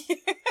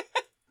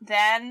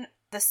 Then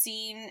the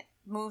scene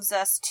moves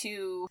us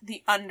to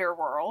the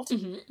underworld,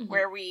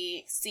 where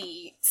we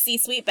see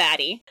Sweet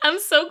Baddie. I'm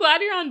so glad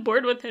you're on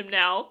board with him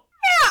now.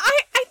 Yeah,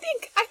 I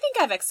think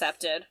I've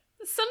accepted.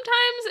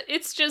 Sometimes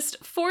it's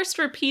just forced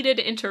repeated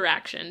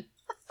interaction.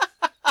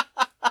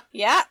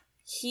 Yeah,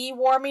 he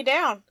wore me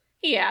down.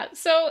 Yeah,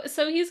 so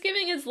he's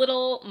giving his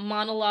little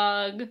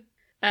monologue.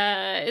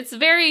 It's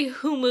very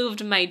who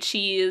moved my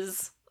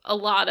cheese. A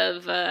lot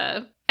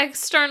of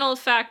external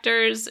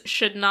factors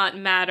should not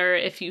matter.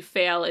 If you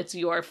fail, it's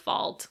your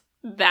fault.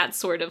 That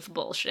sort of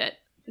bullshit.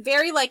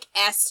 Very like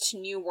Est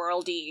New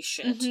World-y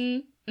shit.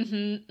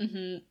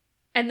 And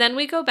then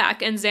we go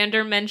back and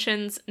Xander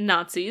mentions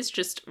Nazis,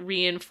 just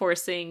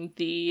reinforcing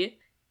the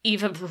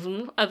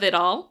evil of it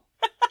all.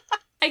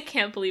 I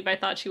can't believe I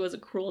thought she was a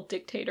cruel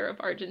dictator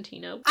of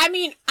Argentina. I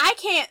mean, I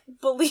can't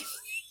believe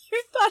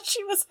you thought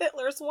she was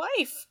Hitler's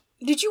wife.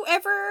 Did you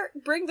ever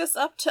bring this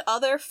up to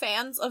other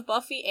fans of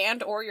Buffy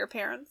and or your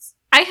parents?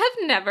 I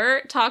have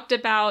never talked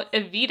about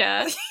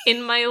Evita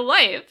in my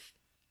life.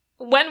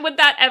 When would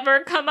that ever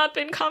come up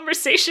in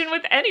conversation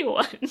with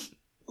anyone?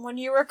 When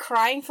you were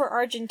crying for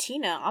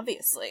Argentina,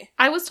 obviously.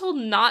 I was told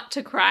not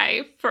to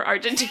cry for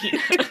Argentina.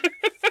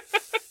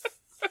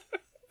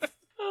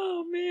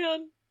 Oh,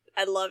 man.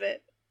 I love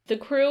it. The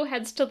crew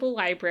heads to the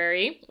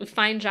library. We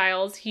find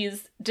Giles.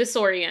 He's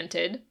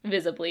disoriented,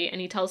 visibly,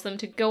 and he tells them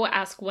to go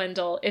ask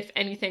Wendell if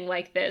anything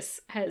like this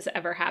has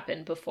ever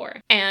happened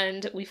before.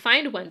 And we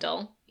find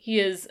Wendell. He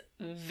is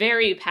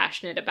very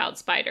passionate about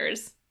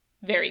spiders.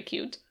 Very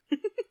cute.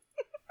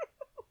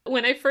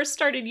 When I first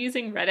started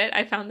using Reddit,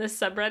 I found this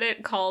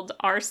subreddit called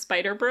Our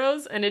Spider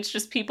Bros, and it's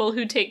just people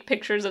who take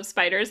pictures of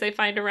spiders they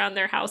find around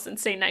their house and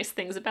say nice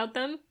things about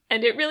them.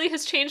 And it really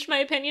has changed my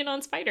opinion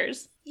on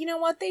spiders. You know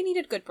what? They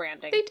needed good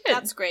branding. They did.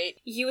 That's great.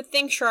 You would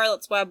think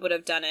Charlotte's Web would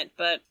have done it,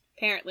 but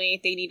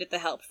apparently they needed the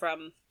help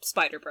from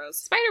Spider Bros.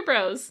 Spider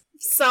Bros.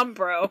 Some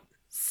bro.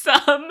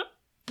 Some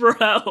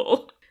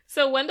bro.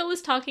 So Wendell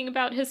is talking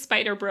about his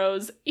spider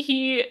bros.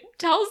 He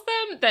tells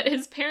them that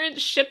his parents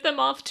shipped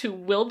them off to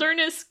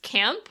wilderness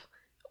camp,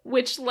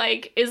 which,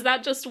 like, is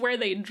that just where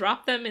they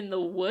drop them in the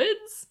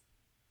woods?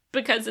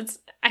 Because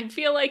I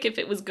feel like if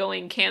it was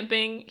going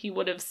camping, he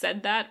would have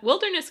said that.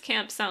 Wilderness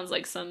camp sounds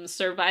like some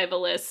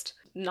survivalist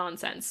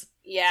nonsense.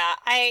 Yeah,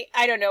 I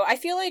don't know. I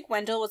feel like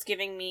Wendell was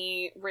giving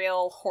me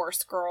real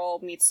horse girl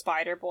meets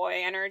spider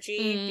boy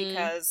energy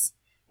because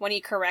when he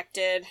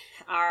corrected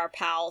our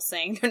pal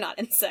saying they're not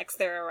insects,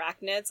 they're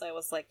arachnids, I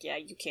was like, yeah,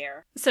 you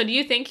care. So do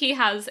you think he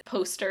has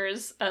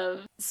posters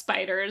of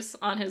spiders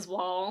on his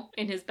wall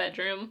in his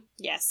bedroom?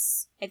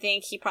 Yes. I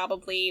think he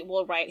probably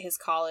will write his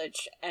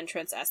college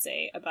entrance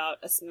essay about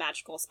a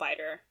magical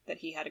spider that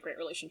he had a great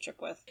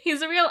relationship with.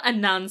 He's a real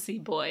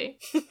Anansi boy.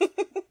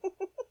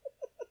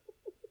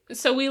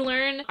 So we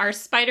learn our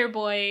spider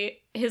boy,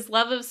 his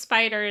love of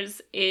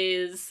spiders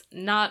is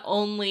not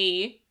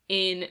only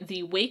in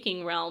the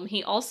waking realm,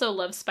 he also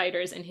loves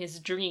spiders in his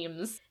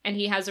dreams, and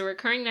he has a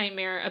recurring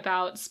nightmare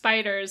about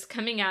spiders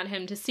coming at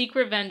him to seek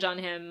revenge on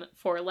him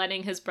for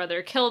letting his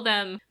brother kill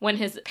them when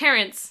his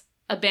parents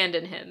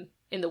abandon him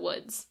in the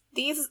woods.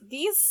 These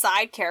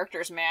side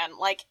characters, man,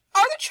 like,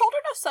 are the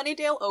children of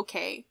Sunnydale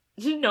okay?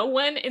 No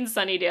one in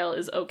Sunnydale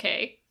is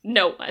okay.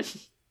 No one.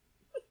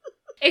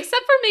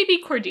 Except for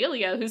maybe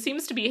Cordelia, who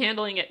seems to be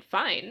handling it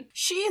fine.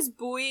 She is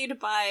buoyed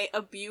by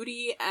a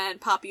beauty and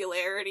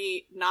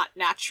popularity not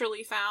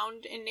naturally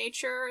found in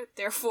nature,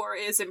 therefore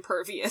is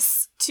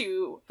impervious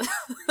to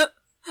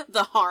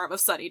the harm of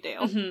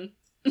Sunnydale.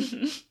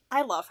 Mm-hmm.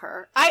 I love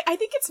her. I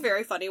think it's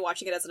very funny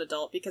watching it as an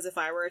adult, because if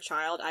I were a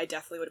child, I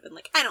definitely would have been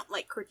like, I don't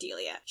like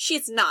Cordelia.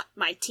 She's not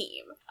my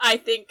team. I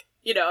think,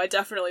 I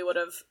definitely would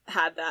have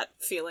had that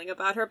feeling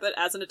about her, but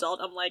as an adult,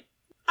 I'm like,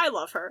 I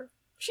love her.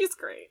 She's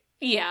great.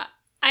 Yeah.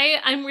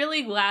 I'm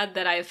really glad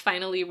that I've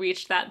finally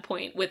reached that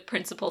point with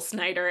Principal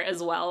Snyder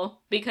as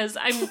well, because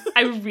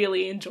I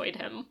really enjoyed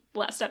him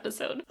last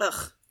episode.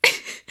 Ugh.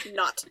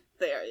 Not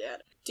there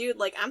yet. Dude,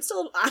 like, I'm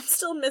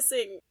still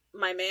missing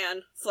my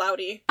man,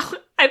 Flouty.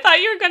 I thought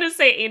you were gonna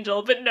say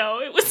Angel, but no,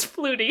 it was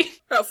Flutie.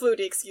 Oh,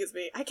 Flutie, excuse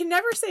me. I can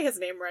never say his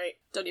name right.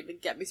 Don't even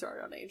get me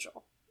started on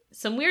Angel.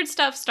 Some weird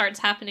stuff starts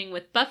happening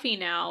with Buffy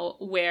now,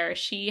 where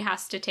she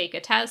has to take a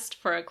test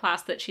for a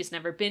class that she's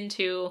never been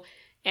to,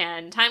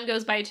 and time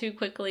goes by too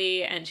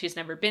quickly, and she's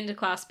never been to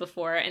class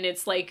before, and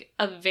it's like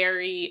a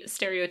very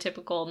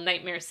stereotypical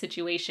nightmare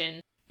situation.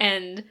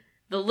 And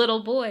the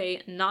little boy,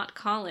 not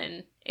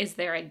Colin, is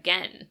there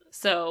again.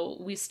 So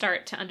we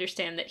start to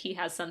understand that he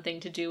has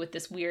something to do with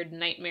this weird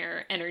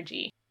nightmare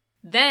energy.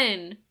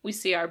 Then we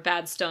see our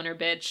bad stoner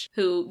bitch,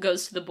 who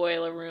goes to the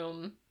boiler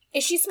room.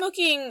 Is she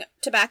smoking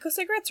tobacco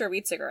cigarettes or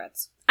weed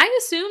cigarettes? I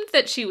assumed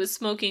that she was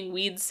smoking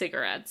weed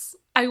cigarettes.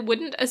 I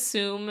wouldn't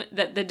assume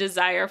that the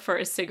desire for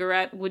a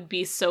cigarette would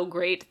be so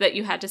great that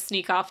you had to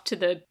sneak off to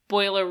the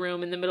boiler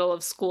room in the middle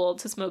of school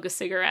to smoke a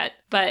cigarette.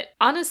 But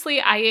honestly,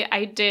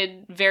 I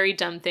did very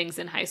dumb things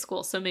in high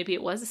school, so maybe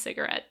it was a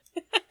cigarette.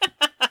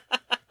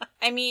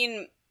 I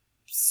mean,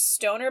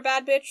 stoner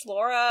bad bitch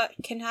Laura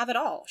can have it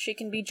all. She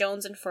can be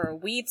jonesing for a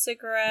weed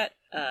cigarette,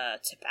 a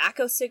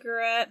tobacco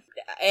cigarette,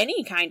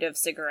 any kind of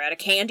cigarette, a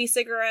candy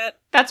cigarette.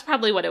 That's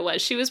probably what it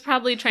was. She was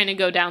probably trying to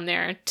go down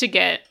there to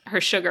get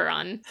her sugar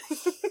on.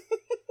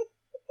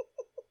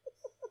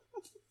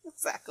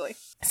 Exactly.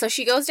 So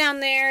she goes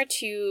down there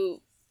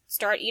to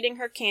start eating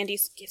her candy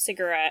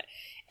cigarette,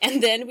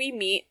 and then we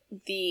meet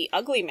the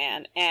ugly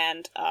man,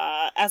 and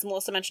as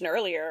Melissa mentioned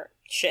earlier,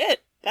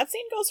 shit, that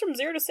scene goes from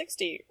 0 to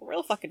 60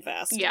 real fucking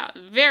fast. Yeah,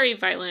 very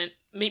violent.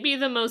 Maybe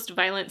the most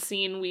violent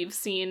scene we've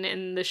seen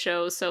in the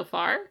show so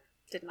far.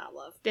 Did not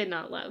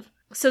love.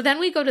 So then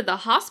we go to the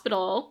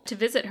hospital to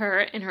visit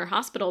her in her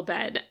hospital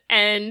bed.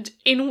 And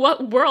in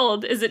what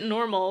world is it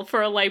normal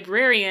for a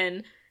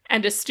librarian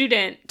and a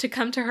student to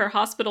come to her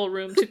hospital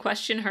room to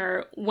question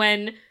her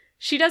when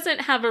she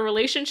doesn't have a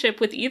relationship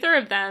with either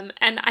of them?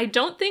 And I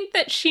don't think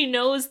that she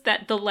knows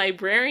that the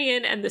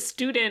librarian and the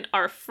student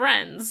are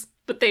friends,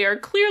 but they are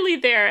clearly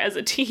there as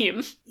a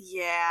team.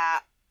 Yeah.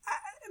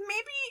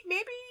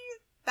 Maybe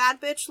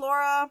bad bitch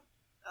Laura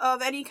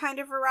of any kind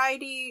of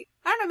variety.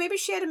 I don't know, maybe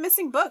she had a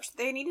missing book.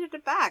 They needed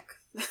it back.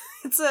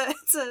 It's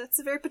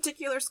a very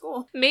particular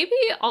school. Maybe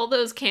all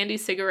those candy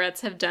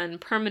cigarettes have done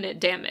permanent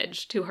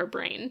damage to her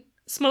brain.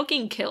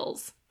 Smoking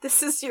kills.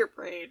 This is your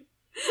brain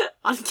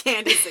on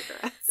candy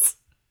cigarettes.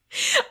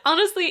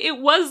 Honestly, it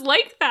was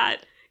like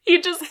that.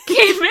 He just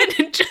came in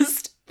and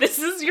just, this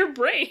is your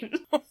brain.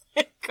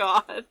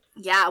 God.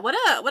 Yeah, what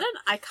an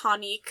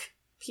iconic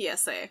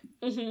PSA.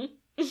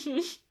 Mm-hmm.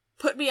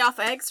 Put me off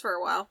eggs for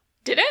a while.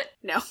 Did it?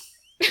 No.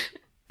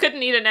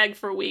 Couldn't eat an egg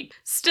for a week.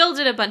 Still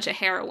did a bunch of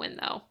heroin,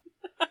 though.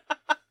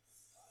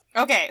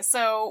 Okay,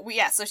 so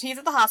she's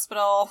at the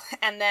hospital,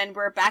 and then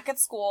we're back at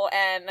school,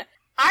 and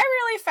I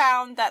really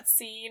found that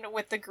scene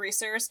with the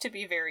greasers to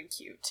be very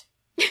cute.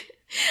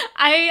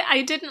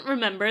 I didn't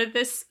remember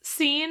this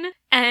scene,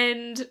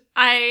 and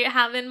I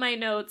have in my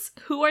notes,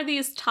 who are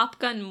these Top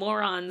Gun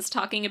morons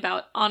talking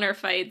about honor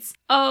fights?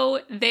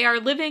 Oh, they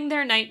are living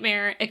their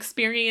nightmare,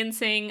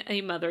 experiencing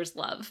a mother's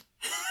love.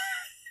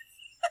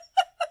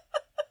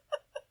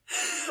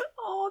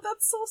 Oh,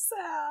 that's so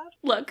sad.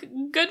 Look,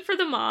 good for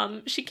the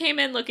mom. She came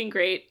in looking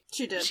great.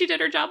 She did. She did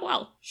her job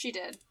well. She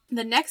did.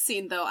 The next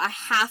scene, though, I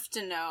have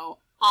to know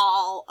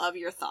all of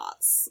your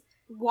thoughts.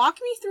 Walk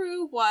me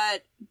through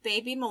what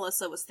baby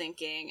Melissa was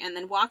thinking, and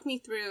then walk me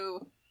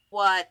through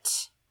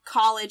what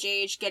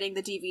college-age getting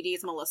the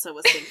DVDs Melissa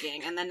was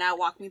thinking, and then now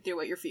walk me through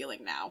what you're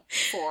feeling now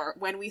for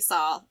when we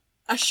saw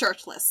a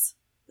shirtless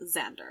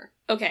Xander.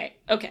 Okay.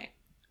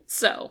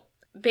 So,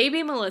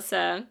 baby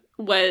Melissa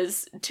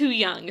was too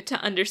young to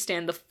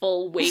understand the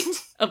full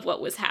weight of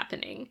what was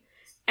happening.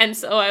 And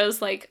so I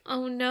was like,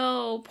 oh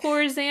no,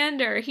 poor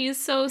Xander.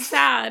 He's so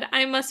sad.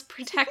 I must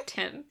protect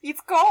him. He's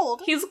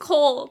cold. He's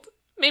cold.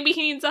 Maybe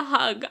he needs a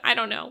hug. I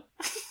don't know.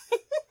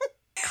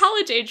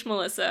 College-age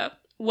Melissa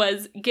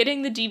was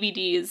getting the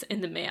DVDs in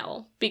the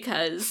mail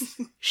because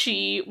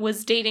she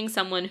was dating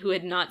someone who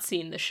had not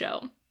seen the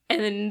show.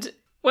 And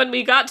when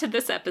we got to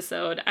this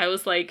episode, I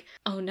was like,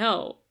 oh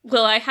no,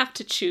 will I have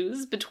to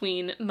choose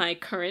between my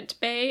current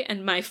bae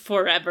and my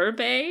forever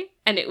bae?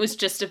 And it was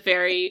just a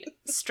very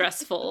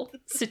stressful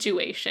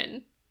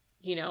situation.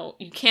 You know,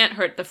 you can't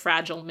hurt the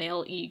fragile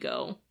male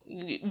ego.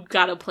 You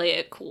gotta play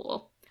it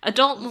cool.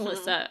 Adult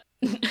Melissa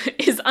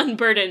is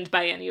unburdened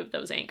by any of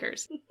those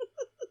anchors.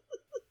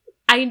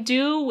 I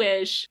do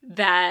wish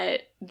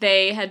that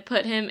they had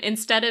put him,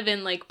 instead of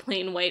in like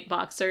plain white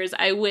boxers,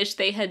 I wish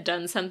they had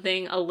done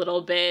something a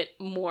little bit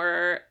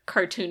more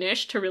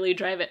cartoonish to really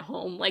drive it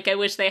home. Like, I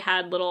wish they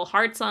had little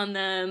hearts on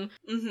them.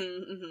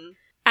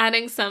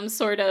 Adding some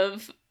sort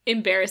of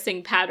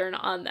embarrassing pattern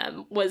on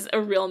them was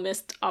a real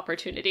missed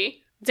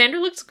opportunity.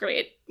 Xander looks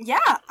great. Yeah,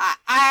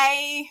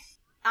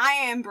 I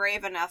am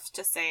brave enough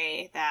to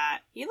say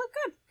that he looked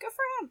good. Good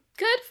for him.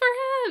 Good for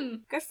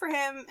him. Good for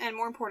him, and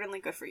more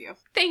importantly, good for you.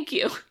 Thank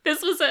you.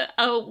 This was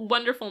a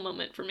wonderful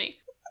moment for me.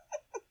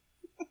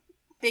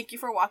 Thank you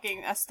for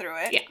walking us through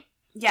it. Yeah.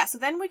 Yeah, so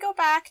then we go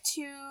back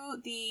to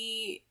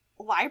the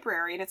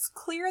library, and it's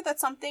clear that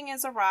something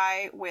is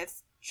awry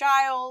with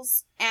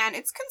Giles, and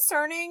it's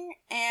concerning,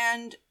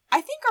 and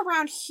I think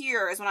around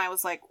here is when I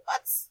was like,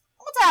 what's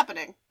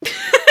happening?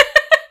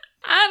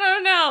 I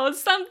don't know.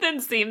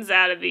 Something seems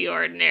out of the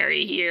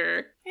ordinary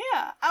here.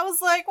 Yeah, I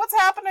was like, what's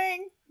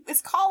happening?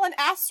 Is Colin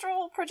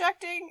astral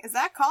projecting? Is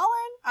that Colin?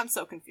 I'm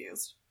so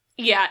confused.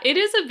 Yeah, it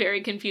is a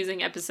very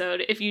confusing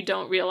episode if you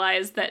don't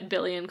realize that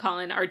Billy and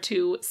Colin are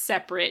two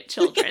separate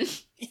children.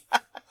 Yeah.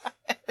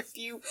 If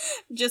you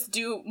just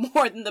do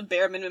more than the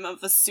bare minimum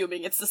of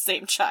assuming it's the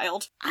same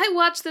child. I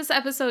watched this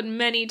episode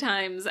many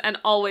times and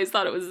always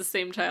thought it was the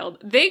same child.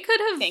 They could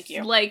have, Thank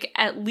you. like,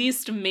 at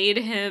least made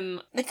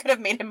him... They could have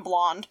made him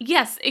blonde.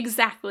 Yes,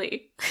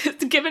 exactly.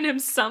 Given him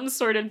some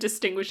sort of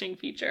distinguishing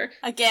feature.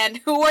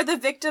 Again, who are the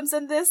victims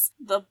in this?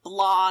 The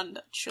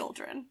blonde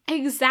children.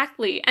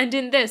 Exactly. And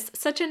in this,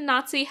 such a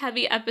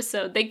Nazi-heavy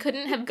episode, they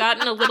couldn't have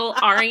gotten a little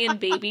Aryan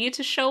baby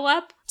to show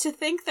up? To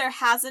think there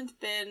hasn't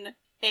been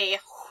a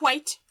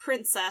white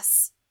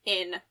princess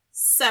in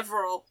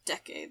several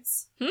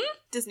decades.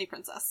 Disney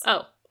princess.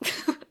 Oh.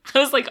 I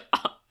was like,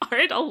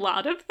 aren't a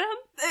lot of them?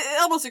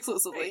 Almost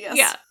exclusively, yes.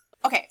 Yeah.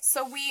 Okay,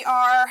 so we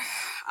are,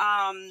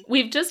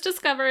 We've just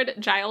discovered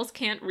Giles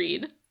can't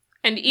read,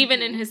 and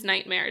even in his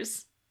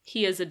nightmares,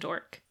 he is a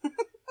dork.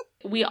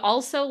 We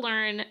also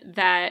learn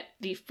that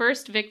the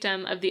first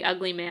victim of the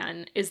ugly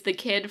man is the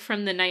kid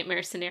from the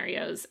nightmare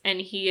scenarios, and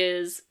he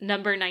is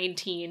number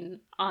 19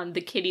 on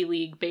the Kitty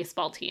League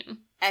baseball team.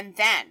 And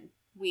then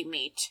we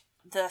meet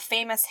the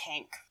famous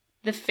Hank.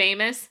 The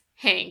famous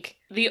Hank,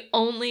 the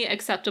only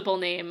acceptable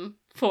name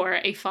for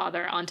a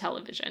father on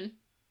television.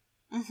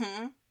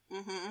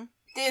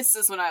 This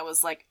is when I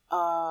was like,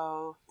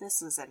 oh,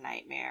 this is a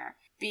nightmare.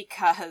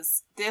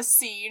 Because this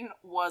scene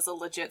was a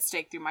legit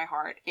stake through my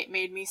heart. It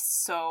made me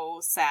so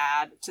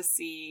sad to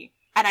see,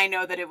 and I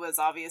know that it was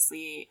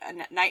obviously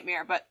a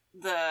nightmare, but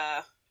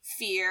the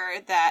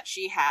fear that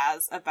she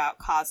has about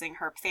causing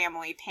her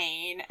family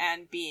pain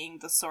and being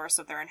the source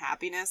of their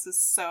unhappiness is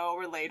so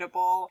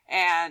relatable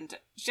and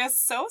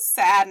just so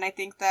sad. And I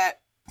think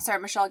that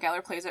Sarah Michelle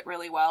Gellar plays it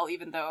really well,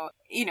 even though,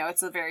 you know,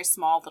 it's a very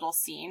small little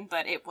scene,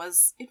 but it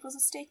was a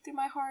stake through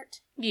my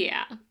heart.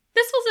 Yeah.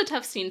 This was a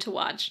tough scene to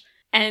watch.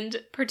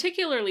 And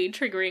particularly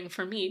triggering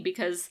for me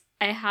because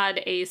I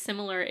had a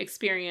similar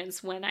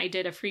experience when I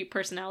did a free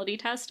personality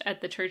test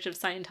at the Church of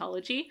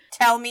Scientology.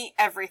 Tell me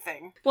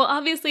everything. Well,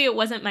 obviously it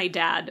wasn't my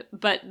dad,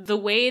 but the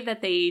way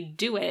that they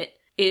do it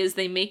is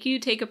they make you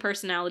take a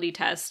personality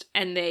test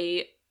and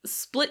they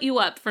split you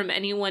up from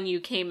anyone you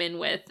came in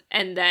with,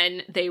 and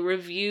then they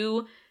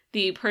review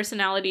the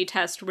personality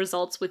test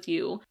results with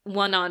you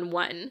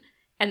one-on-one.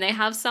 And they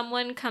have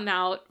someone come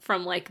out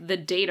from, like, the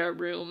data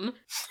room.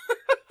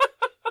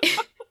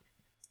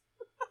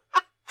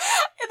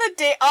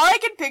 All I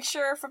can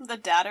picture from the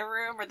data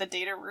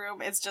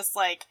room is just,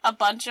 like, a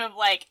bunch of,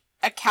 like,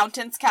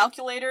 accountants'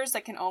 calculators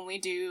that can only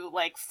do,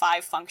 like,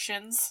 5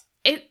 functions.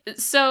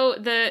 So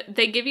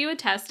they give you a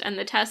test, and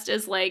the test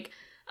is, like,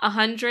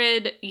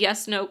 100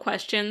 yes-no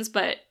questions,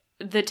 but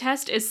the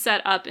test is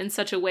set up in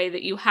such a way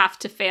that you have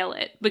to fail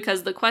it,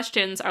 because the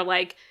questions are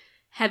like,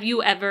 have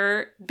you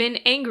ever been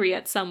angry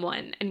at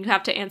someone? And you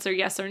have to answer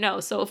yes or no.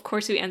 So of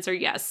course you answer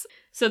yes.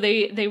 So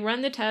they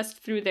run the test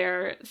through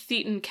their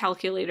Thetan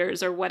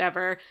calculators or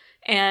whatever,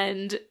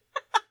 and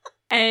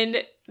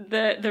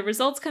the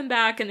results come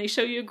back and they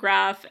show you a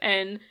graph,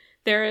 and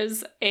there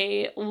is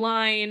a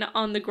line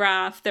on the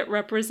graph that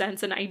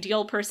represents an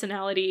ideal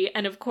personality,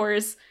 and of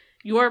course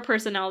your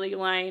personality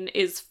line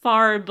is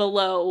far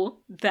below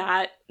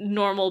that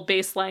normal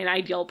baseline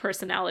ideal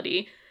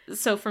personality.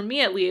 So for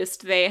me, at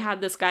least, they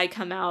had this guy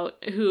come out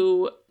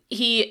who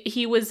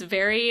he was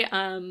very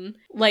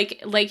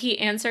like he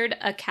answered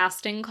a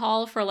casting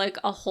call for like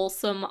a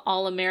wholesome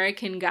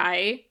all-American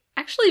guy.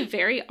 Actually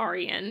very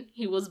Aryan.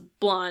 He was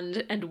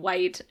blonde and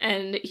white,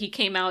 and he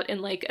came out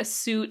in like a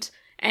suit,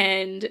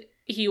 and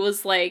he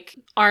was like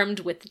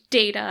armed with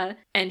data,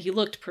 and he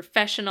looked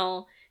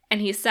professional. And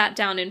he sat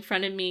down in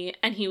front of me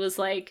and he was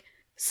like,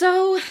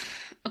 so,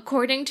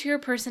 according to your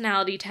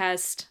personality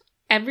test,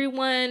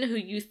 everyone who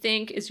you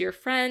think is your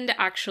friend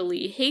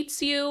actually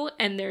hates you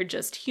and they're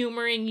just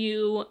humoring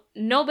you.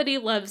 Nobody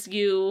loves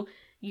you.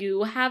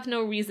 You have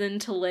no reason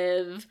to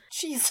live.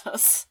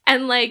 Jesus.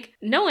 And, like,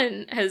 no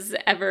one has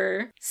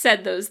ever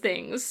said those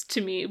things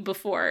to me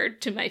before,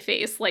 to my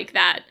face, like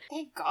that.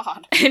 Thank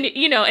God. And,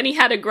 you know, and he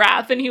had a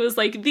graph, and he was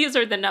like, these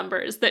are the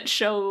numbers that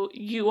show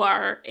you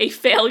are a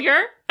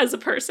failure as a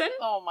person.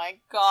 Oh my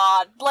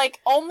God. Like,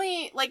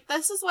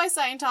 this is why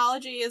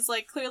Scientology is,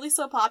 like, clearly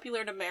so popular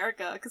in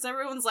America, because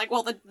everyone's like,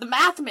 well, the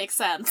math makes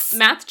sense.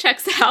 Math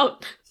checks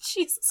out.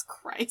 Jesus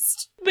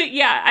Christ. But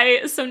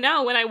yeah, so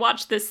now when I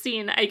watch this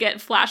scene, I get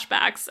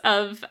flashbacks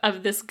of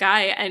this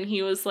guy, and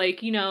he was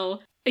like, you know,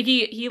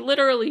 he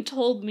literally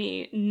told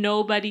me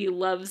nobody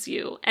loves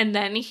you, and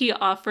then he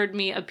offered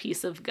me a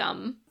piece of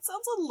gum.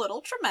 Sounds a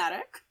little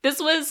traumatic. This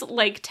was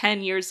like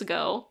 10 years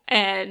ago,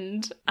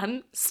 and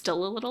I'm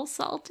still a little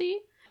salty.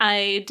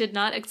 I did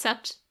not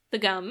accept the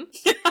gum.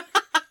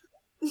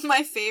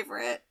 My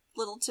favorite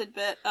little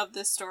tidbit of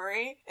this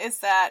story is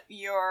that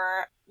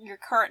your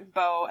current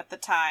beau at the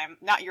time,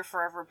 not your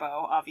forever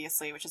beau,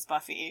 obviously, which is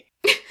Buffy,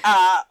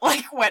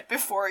 like, went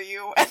before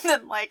you, and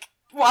then, like,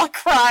 while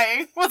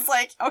crying, was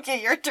like,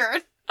 okay, your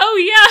turn. Oh,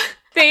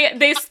 yeah.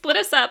 They split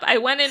us up. I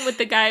went in with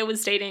the guy I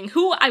was dating,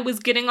 who I was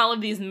getting all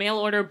of these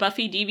mail-order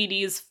Buffy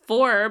DVDs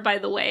for, by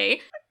the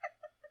way.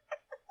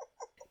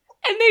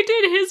 And they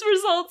did his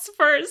results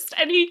first,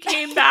 and he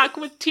came back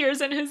with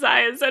tears in his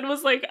eyes and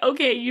was like,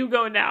 okay, you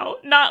go now.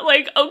 Not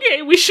like,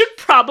 okay, we should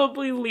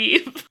probably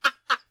leave.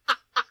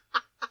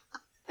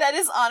 That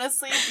is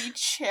honestly the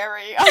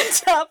cherry on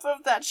top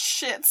of that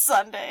shit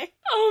sundae.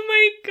 Oh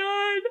my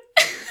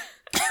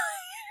God.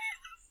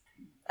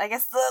 I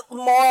guess the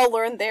moral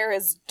learned there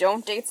is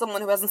don't date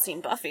someone who hasn't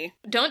seen Buffy.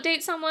 Don't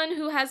date someone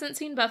who hasn't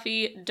seen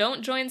Buffy.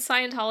 Don't join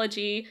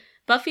Scientology.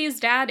 Buffy's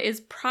dad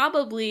is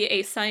probably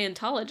a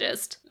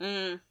Scientologist.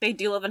 They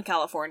do live in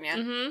California.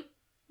 Mm-hmm.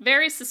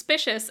 Very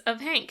suspicious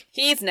of Hank.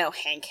 He's no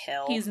Hank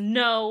Hill. He's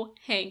no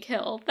Hank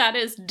Hill. That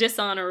is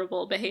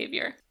dishonorable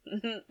behavior.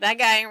 That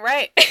guy ain't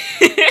right.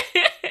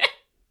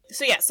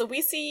 So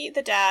we see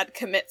the dad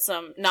commit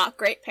some not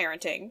great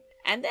parenting,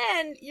 and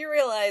then you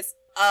realize,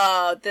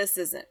 oh, this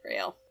isn't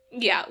real.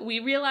 Yeah, we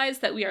realize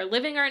that we are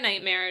living our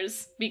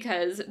nightmares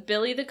because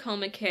Billy the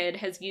Coma Kid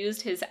has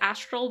used his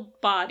astral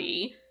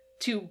body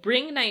to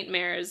bring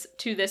nightmares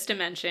to this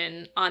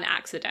dimension on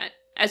accident,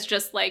 as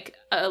just like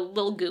a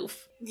little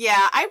goof.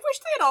 Yeah, I wish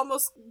they had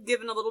almost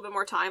given a little bit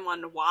more time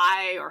on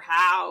why or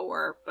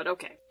how, but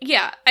okay.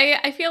 Yeah,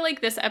 I feel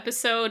like this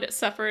episode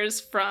suffers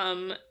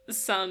from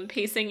some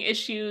pacing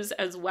issues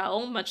as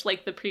well, much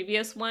like the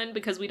previous one,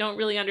 because we don't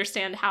really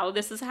understand how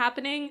this is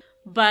happening,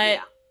 but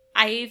yeah.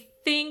 I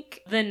think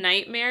the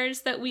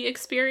nightmares that we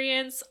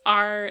experience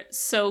are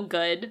so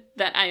good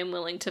that I am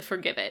willing to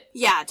forgive it.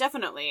 Yeah,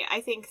 definitely.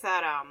 I think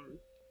that,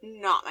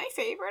 not my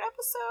favorite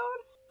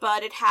episode,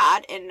 but it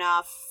had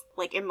enough,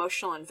 like,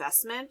 emotional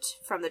investment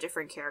from the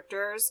different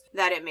characters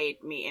that it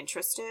made me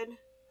interested.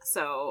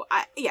 So,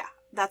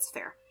 that's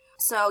fair.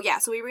 So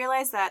we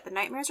realize that the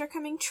nightmares are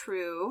coming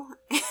true,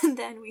 and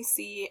then we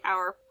see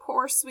our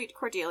poor sweet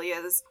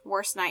Cordelia's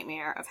worst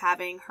nightmare of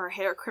having her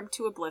hair crimped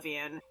to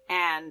oblivion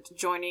and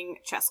joining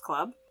chess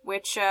club.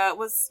 which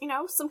was,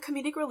 some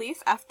comedic relief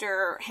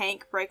after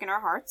Hank breaking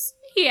our hearts.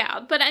 Yeah,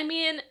 but I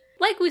mean,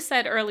 like we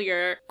said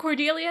earlier,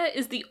 Cordelia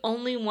is the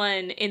only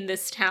one in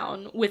this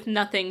town with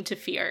nothing to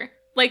fear.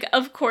 Like,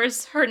 of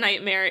course, her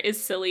nightmare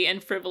is silly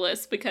and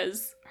frivolous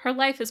because her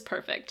life is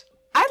perfect.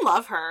 I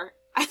love her.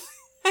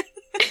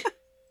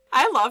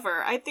 I love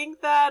her. I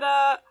think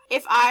that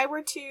if I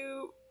were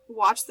to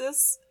watch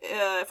this,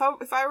 if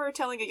I were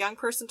telling a young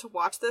person to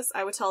watch this,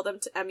 I would tell them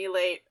to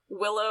emulate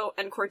Willow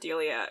and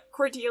Cordelia.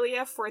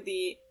 Cordelia for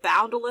the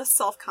boundless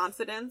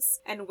self-confidence,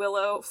 and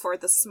Willow for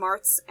the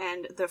smarts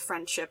and the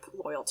friendship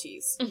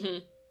loyalties.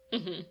 Mm-hmm.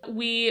 Mm-hmm.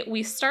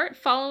 We start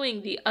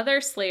following the other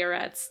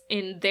Slayerettes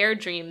in their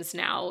dreams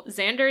now.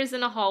 Xander is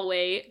in a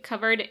hallway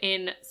covered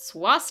in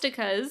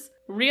swastikas.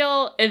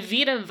 Real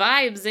Evita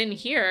vibes in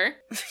here.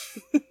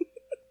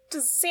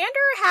 Does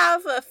Xander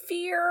have a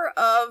fear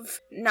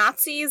of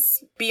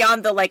Nazis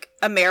beyond the,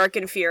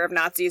 American fear of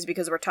Nazis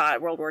because we're taught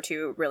World War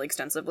II really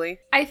extensively?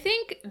 I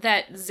think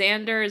that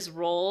Xander's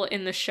role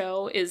in the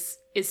show is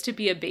to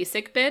be a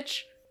basic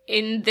bitch.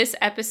 In this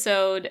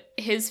episode,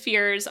 his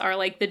fears are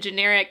like the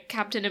generic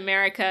Captain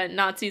America,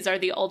 Nazis are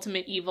the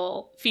ultimate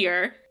evil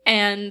fear.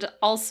 And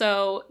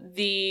also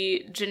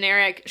the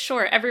generic,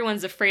 sure,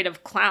 everyone's afraid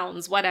of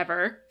clowns,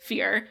 whatever,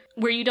 fear,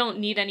 where you don't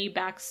need any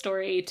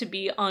backstory to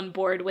be on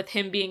board with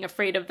him being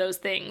afraid of those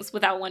things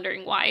without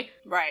wondering why.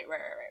 Right.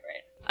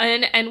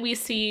 And we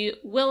see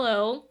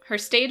Willow, her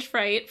stage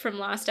fright from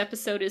last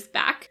episode is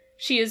back.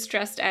 She is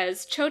dressed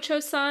as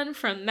Cho-Cho-san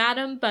from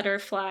Madame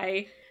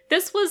Butterfly.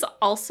 This was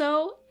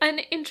also an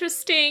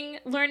interesting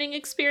learning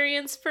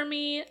experience for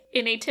me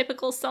in a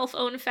typical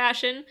self-owned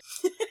fashion.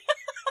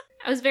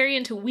 I was very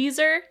into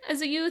Weezer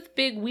as a youth,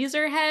 big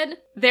Weezer head.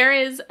 There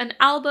is an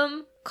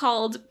album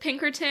called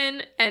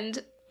Pinkerton,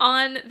 and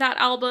on that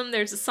album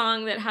there's a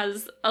song that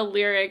has a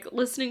lyric,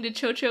 listening to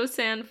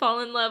Cho-Cho-san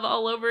fall in love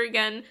all over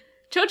again.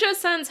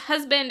 Cho-Cho-san's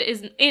husband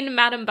is in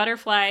Madame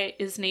Butterfly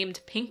is named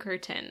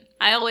Pinkerton.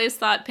 I always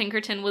thought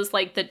Pinkerton was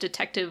like the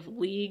Detective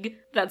League.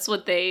 That's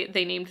what they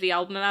named the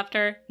album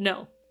after.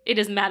 No, it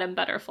is Madame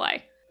Butterfly.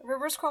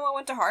 Rivers Cuomo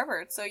went to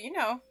Harvard, so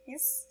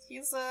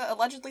he's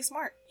allegedly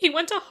smart. He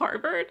went to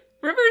Harvard?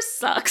 Rivers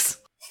sucks.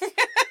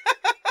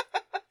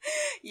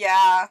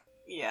 Yeah.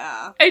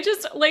 I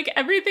just,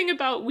 everything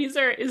about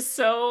Weezer is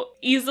so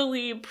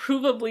easily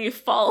provably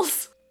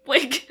false.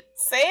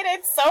 Say it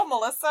ain't so,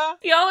 Melissa.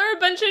 Y'all are a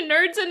bunch of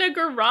nerds in a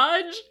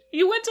garage.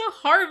 You went to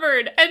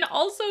Harvard, and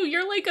also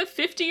you're like a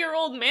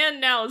 50-year-old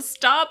man now.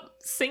 Stop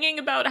singing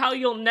about how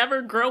you'll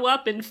never grow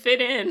up and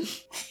fit in.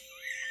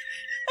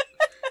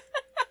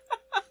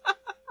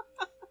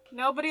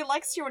 Nobody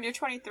likes you when you're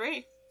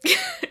 23.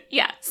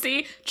 Yeah,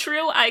 see?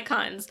 True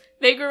icons.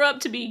 They grew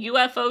up to be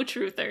UFO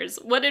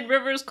truthers. What did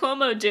Rivers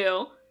Cuomo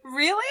do?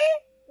 Really?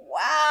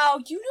 Wow,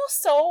 you know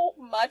so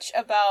much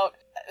about,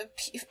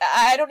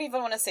 I don't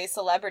even want to say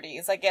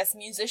celebrities, I guess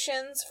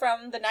musicians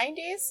from the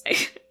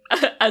 90s?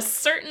 A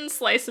certain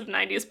slice of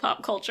 90s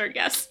pop culture,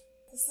 yes.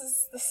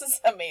 This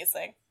is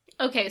amazing.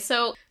 Okay,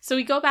 so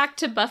we go back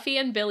to Buffy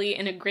and Billy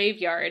in a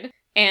graveyard,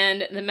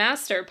 and the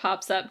Master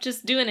pops up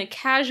just doing a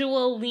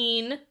casual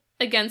lean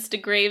against a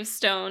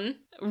gravestone.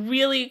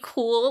 Really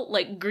cool,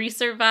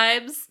 greaser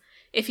vibes.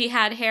 If he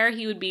had hair,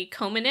 he would be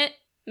combing it.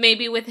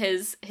 Maybe with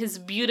his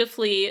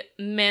beautifully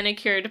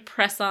manicured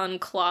press-on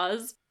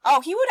claws.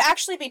 Oh, he would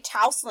actually be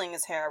tousling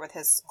his hair with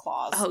his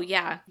claws. Oh,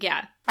 yeah.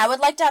 I would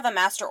like to have a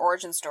Master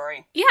origin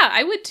story. Yeah,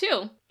 I would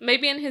too.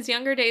 Maybe in his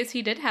younger days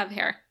he did have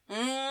hair.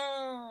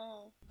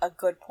 A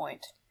good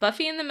point.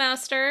 Buffy and the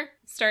Master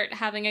start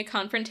having a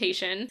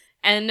confrontation,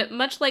 and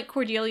much like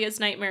Cordelia's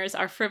nightmares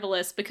are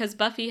frivolous because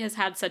Buffy has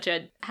had such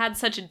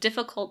a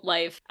difficult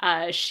life,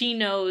 she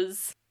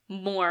knows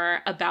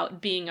more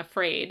about being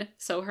afraid,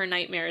 so her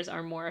nightmares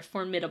are more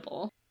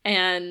formidable.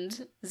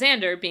 And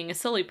Xander, being a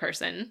silly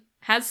person,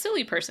 has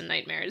silly person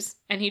nightmares,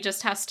 and he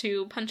just has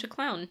to punch a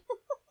clown.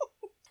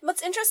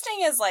 What's interesting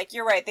is,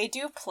 you're right, they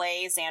do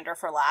play Xander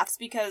for laughs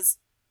because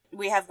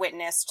we have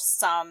witnessed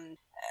some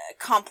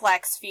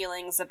complex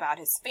feelings about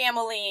his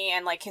family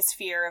and, his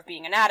fear of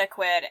being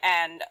inadequate,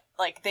 and,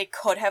 they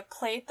could have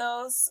played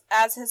those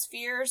as his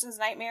fears, his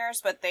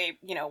nightmares, but they,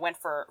 went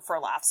for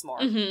laughs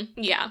more. Mm-hmm.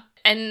 Yeah.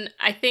 And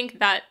I think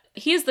that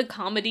he's the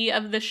comedy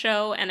of the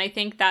show, and I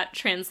think that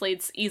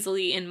translates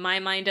easily, in my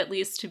mind at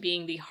least, to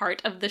being the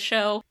heart of the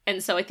show.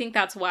 And so I think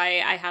that's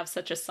why I have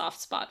such a soft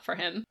spot for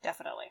him.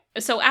 Definitely.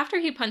 So after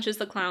he punches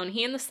the clown,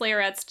 he and the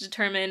Slayerettes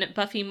determine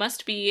Buffy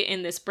must be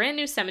in this brand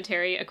new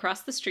cemetery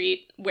across the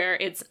street where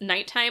it's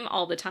nighttime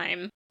all the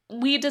time.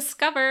 We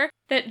discover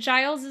that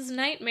Giles'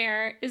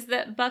 nightmare is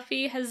that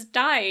Buffy has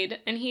died,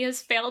 and he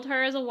has failed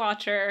her as a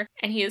watcher,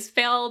 and he has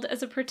failed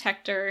as a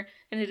protector,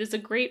 and it is a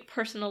great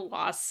personal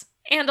loss,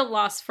 and a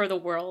loss for the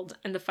world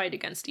and the fight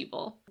against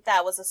evil.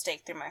 That was a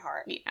stake through my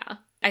heart. Yeah.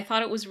 I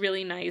thought it was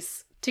really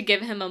nice to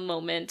give him a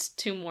moment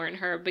to mourn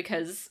her,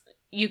 because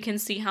you can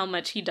see how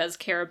much he does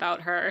care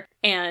about her,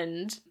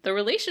 and the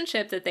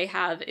relationship that they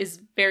have is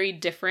very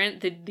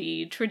different than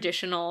the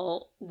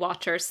traditional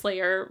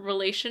Watcher-Slayer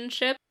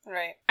relationship.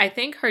 Right. I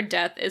think her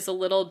death is a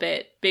little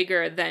bit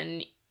bigger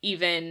than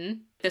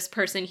even this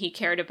person he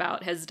cared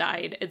about has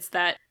died. It's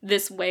that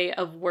this way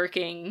of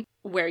working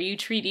where you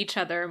treat each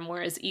other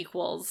more as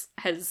equals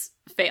has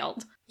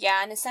failed.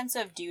 Yeah, and a sense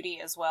of duty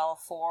as well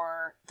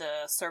for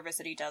the service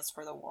that he does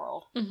for the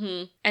world.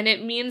 Mm-hmm. And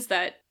it means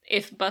that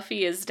if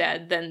Buffy is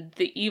dead, then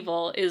the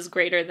evil is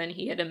greater than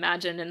he had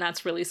imagined, and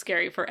that's really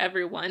scary for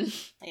everyone.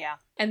 Yeah.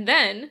 And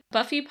then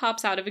Buffy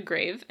pops out of a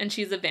grave, and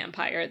she's a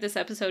vampire. This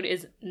episode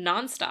is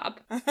nonstop.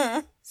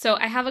 So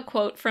I have a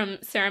quote from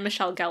Sarah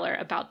Michelle Gellar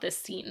about this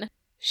scene.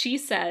 She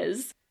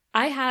says,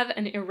 "I have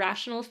an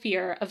irrational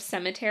fear of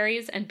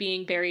cemeteries and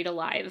being buried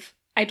alive.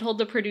 I told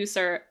the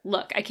producer,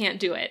 look, I can't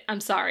do it.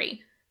 I'm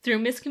sorry.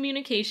 Through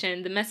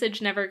miscommunication, the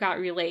message never got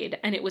relayed,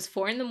 and it was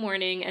 4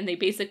 a.m, and they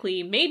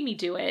basically made me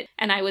do it,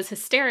 and I was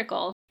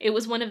hysterical. It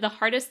was one of the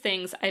hardest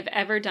things I've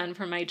ever done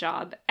for my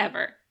job,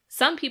 ever.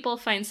 Some people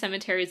find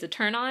cemeteries a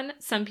turn-on,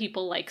 some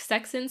people like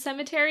sex in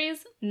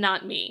cemeteries,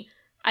 not me.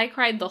 I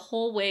cried the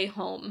whole way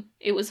home.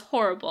 It was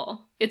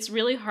horrible. It's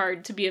really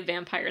hard to be a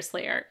vampire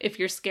slayer if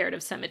you're scared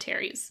of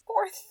cemeteries."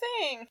 Poor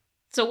thing.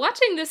 So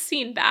watching this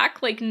scene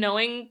back, like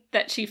knowing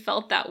that she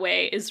felt that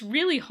way is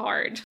really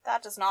hard.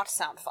 That does not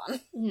sound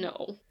fun.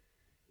 No.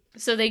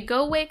 So they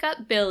go wake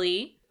up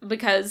Billy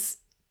because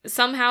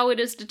somehow it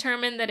is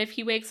determined that if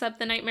he wakes up,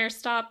 the nightmares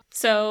stop.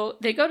 So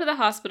they go to the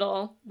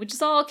hospital, which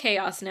is all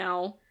chaos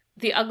now.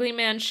 The ugly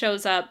man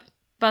shows up.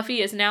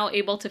 Buffy is now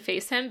able to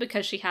face him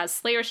because she has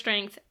Slayer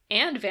strength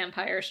and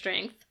vampire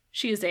strength.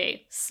 She is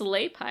a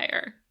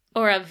Slaypire.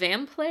 Or a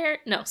vampire?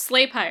 No,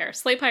 Slaypire.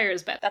 Slaypire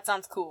is better. That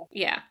sounds cool.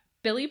 Yeah.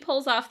 Billy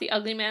pulls off the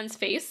ugly man's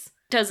face,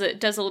 does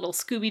a little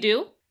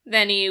Scooby-Doo.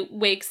 Then he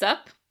wakes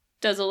up,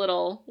 does a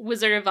little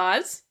Wizard of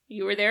Oz.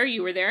 You were there,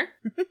 you were there.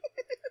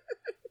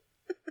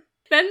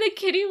 Then the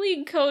Kitty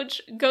League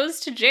coach goes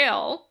to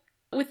jail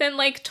within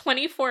like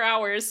 24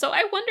 hours. So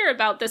I wonder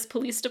about this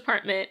police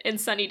department in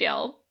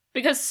Sunnydale,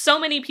 because so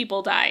many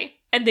people die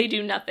and they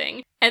do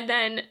nothing. And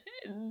then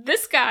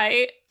this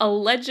guy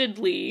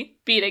allegedly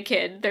beat a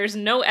kid. There's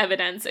no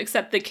evidence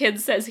except the kid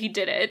says he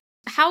did it.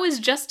 How is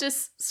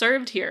justice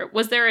served here?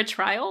 Was there a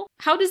trial?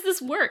 How does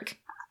this work?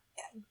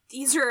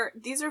 These are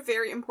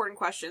very important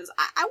questions.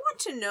 I want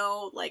to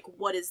know, like,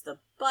 what is the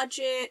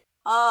budget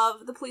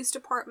of the police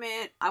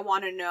department? I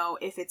want to know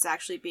if it's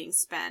actually being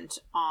spent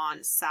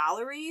on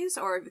salaries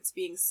or if it's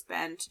being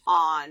spent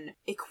on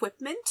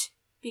equipment,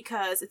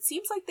 because it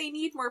seems like they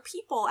need more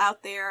people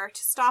out there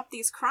to stop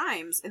these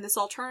crimes in this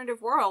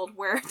alternative world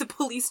where the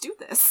police do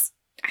this.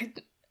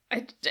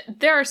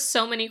 There are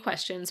so many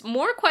questions,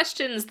 more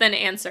questions than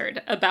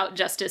answered about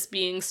justice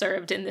being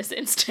served in this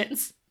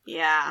instance.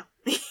 Yeah.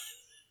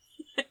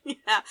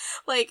 Yeah.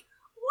 Like,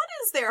 what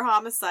is their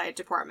homicide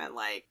department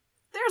like?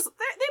 They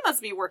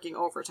must be working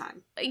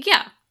overtime.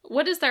 Yeah.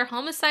 What is their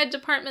homicide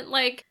department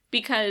like?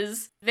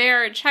 Because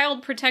their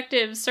child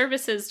protective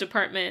services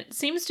department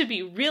seems to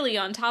be really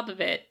on top of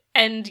it.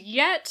 And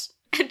yet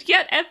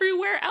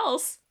everywhere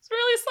else is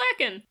really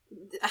slacking.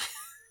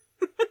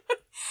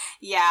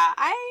 Yeah,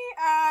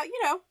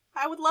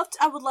 I would love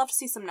to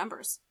see some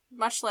numbers,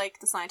 much like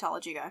the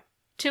Scientology guy.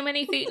 Too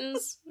many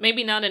thetans?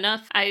 Maybe not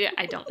enough?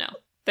 I don't know.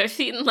 Their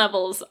thetan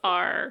levels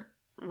are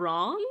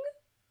wrong?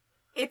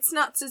 It's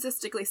not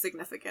statistically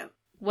significant.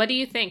 What do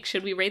you think?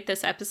 Should we rate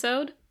this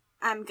episode?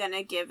 I'm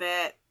gonna give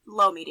it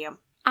low medium.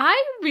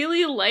 I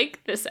really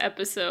like this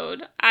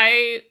episode.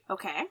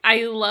 Okay.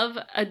 I love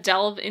a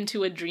delve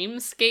into a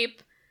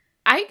dreamscape.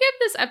 I give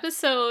this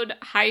episode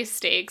high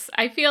stakes.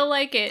 I feel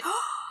like it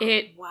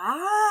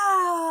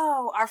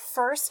Wow, our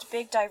first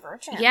big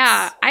divergence.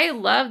 Yeah, I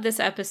love this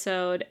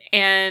episode,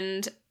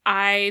 and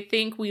I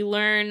think we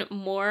learn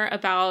more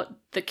about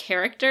the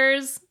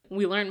characters.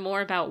 We learn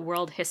more about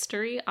world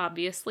history,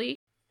 obviously.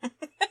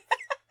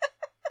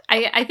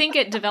 I think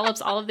it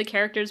develops all of the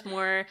characters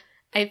more.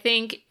 I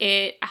think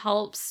it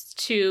helps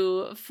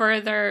to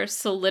further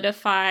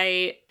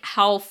solidify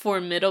how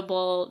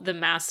formidable the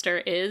Master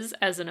is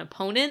as an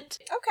opponent.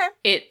 Okay.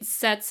 It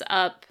sets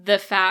up the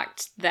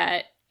fact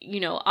that,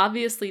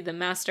 obviously the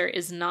Master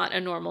is not a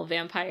normal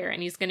vampire,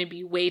 and he's going to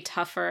be way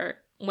tougher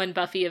when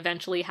Buffy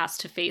eventually has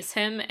to face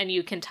him, and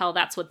you can tell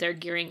that's what they're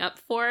gearing up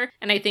for.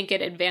 And I think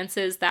it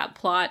advances that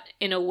plot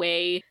in a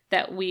way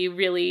that we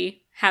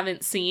really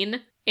haven't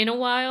seen in a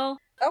while.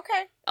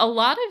 Okay. A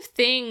lot of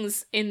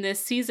things in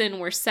this season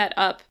were set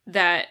up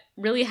that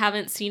really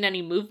haven't seen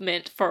any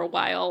movement for a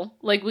while.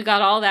 Like, we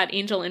got all that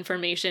Angel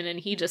information and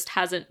he just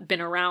hasn't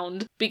been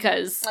around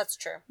because... That's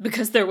true.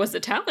 Because there was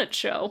a talent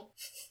show.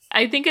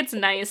 I think it's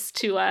nice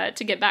to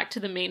get back to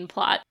the main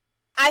plot.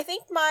 I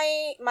think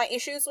my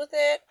issues with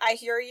it, I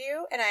hear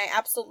you, and I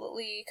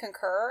absolutely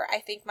concur. I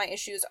think my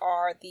issues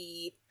are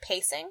the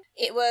pacing.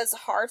 It was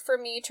hard for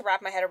me to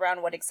wrap my head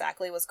around what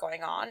exactly was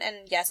going on,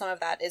 and yes, some of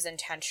that is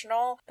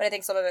intentional, but I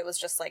think some of it was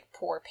just, like,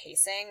 poor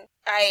pacing.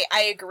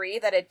 I agree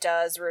that it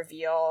does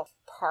reveal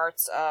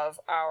parts of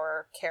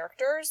our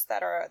characters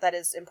that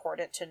is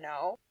important to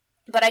know,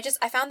 but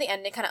I found the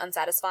ending kind of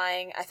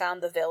unsatisfying. I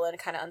found the villain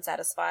kind of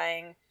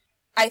unsatisfying.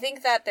 I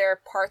think that there are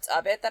parts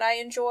of it that I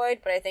enjoyed,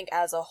 but I think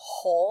as a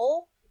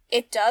whole,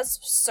 it does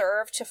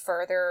serve to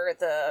further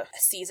the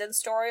season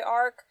story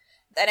arc,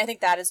 and I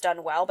think that is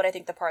done well, but I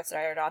think the parts that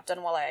are not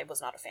done well, I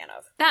was not a fan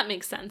of. That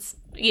makes sense.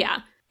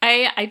 Yeah.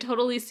 I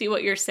totally see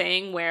what you're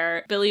saying,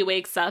 where Billy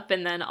wakes up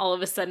and then all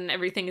of a sudden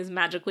everything is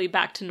magically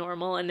back to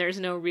normal and there's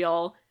no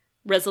real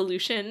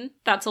resolution.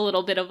 That's a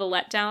little bit of a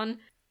letdown.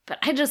 But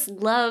I just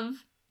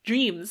love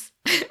dreams.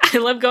 I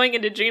love going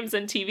into dreams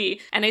on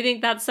TV. And I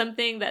think that's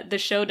something that the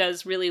show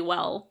does really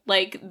well.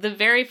 Like, the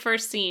very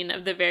first scene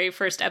of the very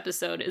first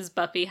episode is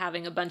Buffy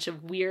having a bunch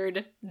of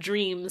weird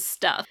dream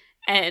stuff.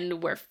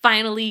 And we're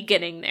finally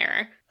getting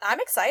there. I'm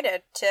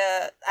excited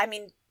to,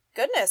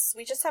 goodness,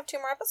 we just have 2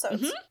 more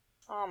episodes. Mm-hmm.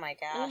 Oh my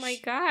gosh. Oh my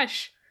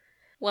gosh.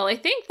 Well, I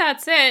think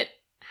that's it.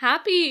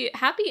 Happy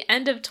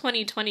end of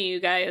 2020,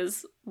 you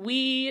guys.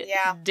 We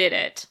did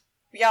it.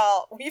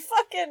 Y'all, we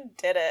fucking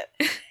did it.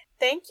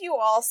 Thank you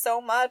all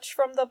so much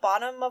from the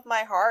bottom of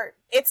my heart.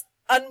 It's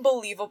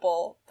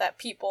unbelievable that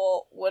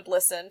people would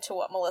listen to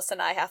what Melissa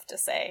and I have to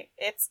say.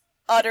 It's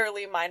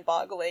utterly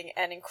mind-boggling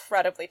and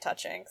incredibly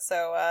touching.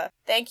 So,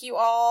 thank you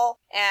all.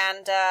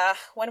 And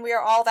when we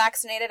are all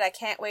vaccinated, I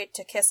can't wait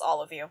to kiss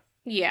all of you.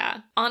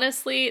 Yeah,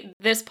 honestly,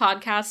 this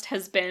podcast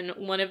has been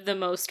one of the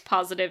most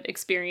positive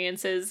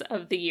experiences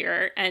of the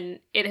year, and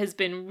it has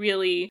been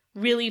really,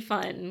 really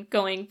fun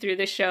going through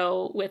the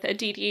show with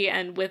Aditi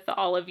and with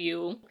all of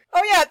you.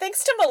 Oh yeah,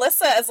 thanks to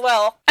Melissa as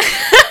well.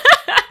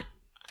 I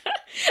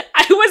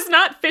was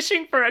not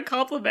fishing for a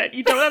compliment.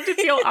 You don't have to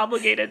feel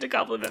obligated to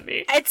compliment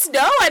me.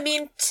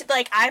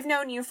 I've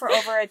known you for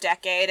over a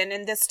decade, and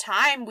in this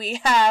time we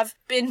have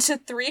been to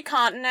 3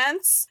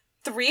 continents,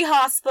 3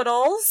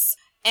 hospitals,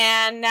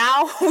 and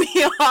now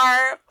we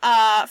are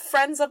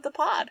friends of the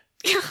pod.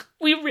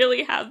 We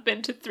really have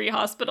been to 3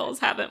 hospitals,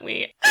 haven't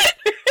we?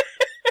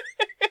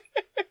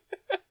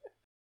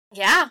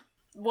 Yeah.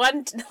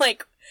 One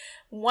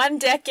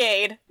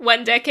decade.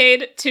 1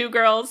 decade, 2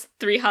 girls,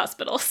 3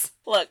 hospitals.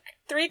 Look,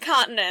 3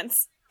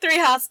 continents, 3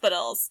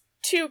 hospitals,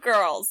 2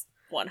 girls,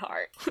 1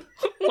 heart.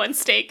 1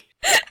 steak.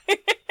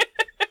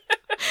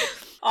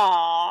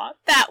 Aw,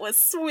 that was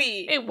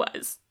sweet. It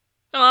was.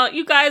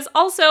 You guys,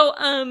 also,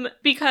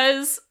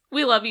 because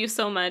we love you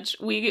so much,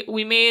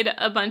 we made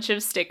a bunch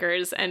of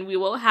stickers, and we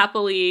will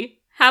happily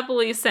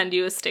send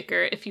you a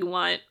sticker if you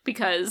want,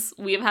 because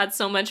we've had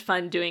so much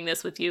fun doing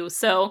this with you.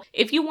 So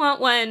if you want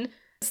one,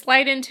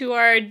 slide into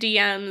our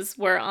DMs.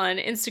 We're on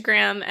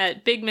Instagram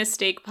at Big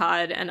Mistake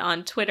Pod, and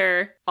on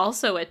Twitter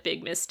also at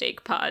Big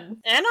Mistake Pod.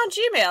 And on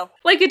Gmail.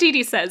 Like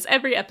Aditi says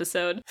every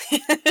episode.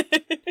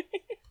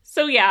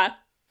 So yeah.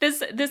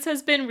 This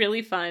has been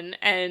really fun,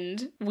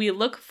 and we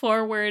look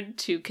forward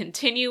to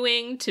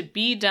continuing to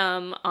be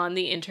dumb on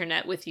the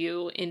internet with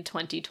you in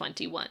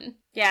 2021.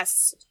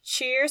 Yes.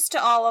 Cheers to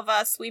all of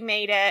us. We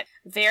made it.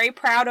 Very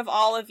proud of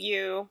all of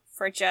you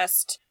for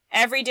just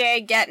every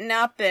day getting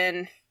up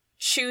and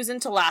choosing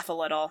to laugh a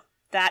little.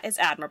 That is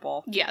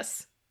admirable.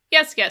 Yes.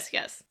 Yes, yes,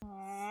 yes.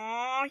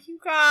 Aww, you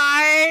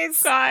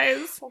guys.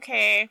 Guys.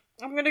 Okay,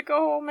 I'm gonna go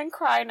home and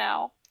cry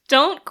now.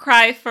 Don't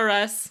cry for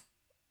us,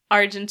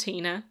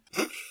 Argentina.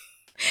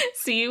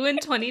 See you in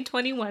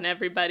 2021,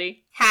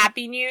 everybody.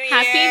 Happy New Year.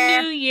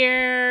 Happy New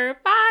Year.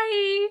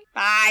 Bye.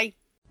 Bye.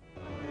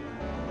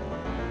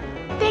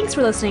 Thanks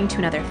for listening to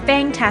another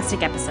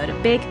fantastic episode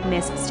of Big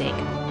Mistake.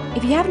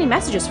 If you have any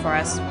messages for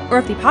us, or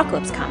if the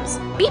apocalypse comes,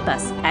 beep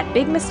us at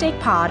Big Mistake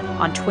Pod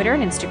on Twitter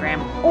and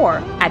Instagram, or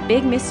at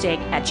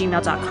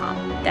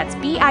bigmistake@gmail.com. That's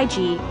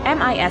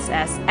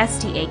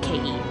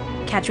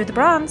BIGMISSSTAKE. Catch you with the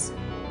bronze.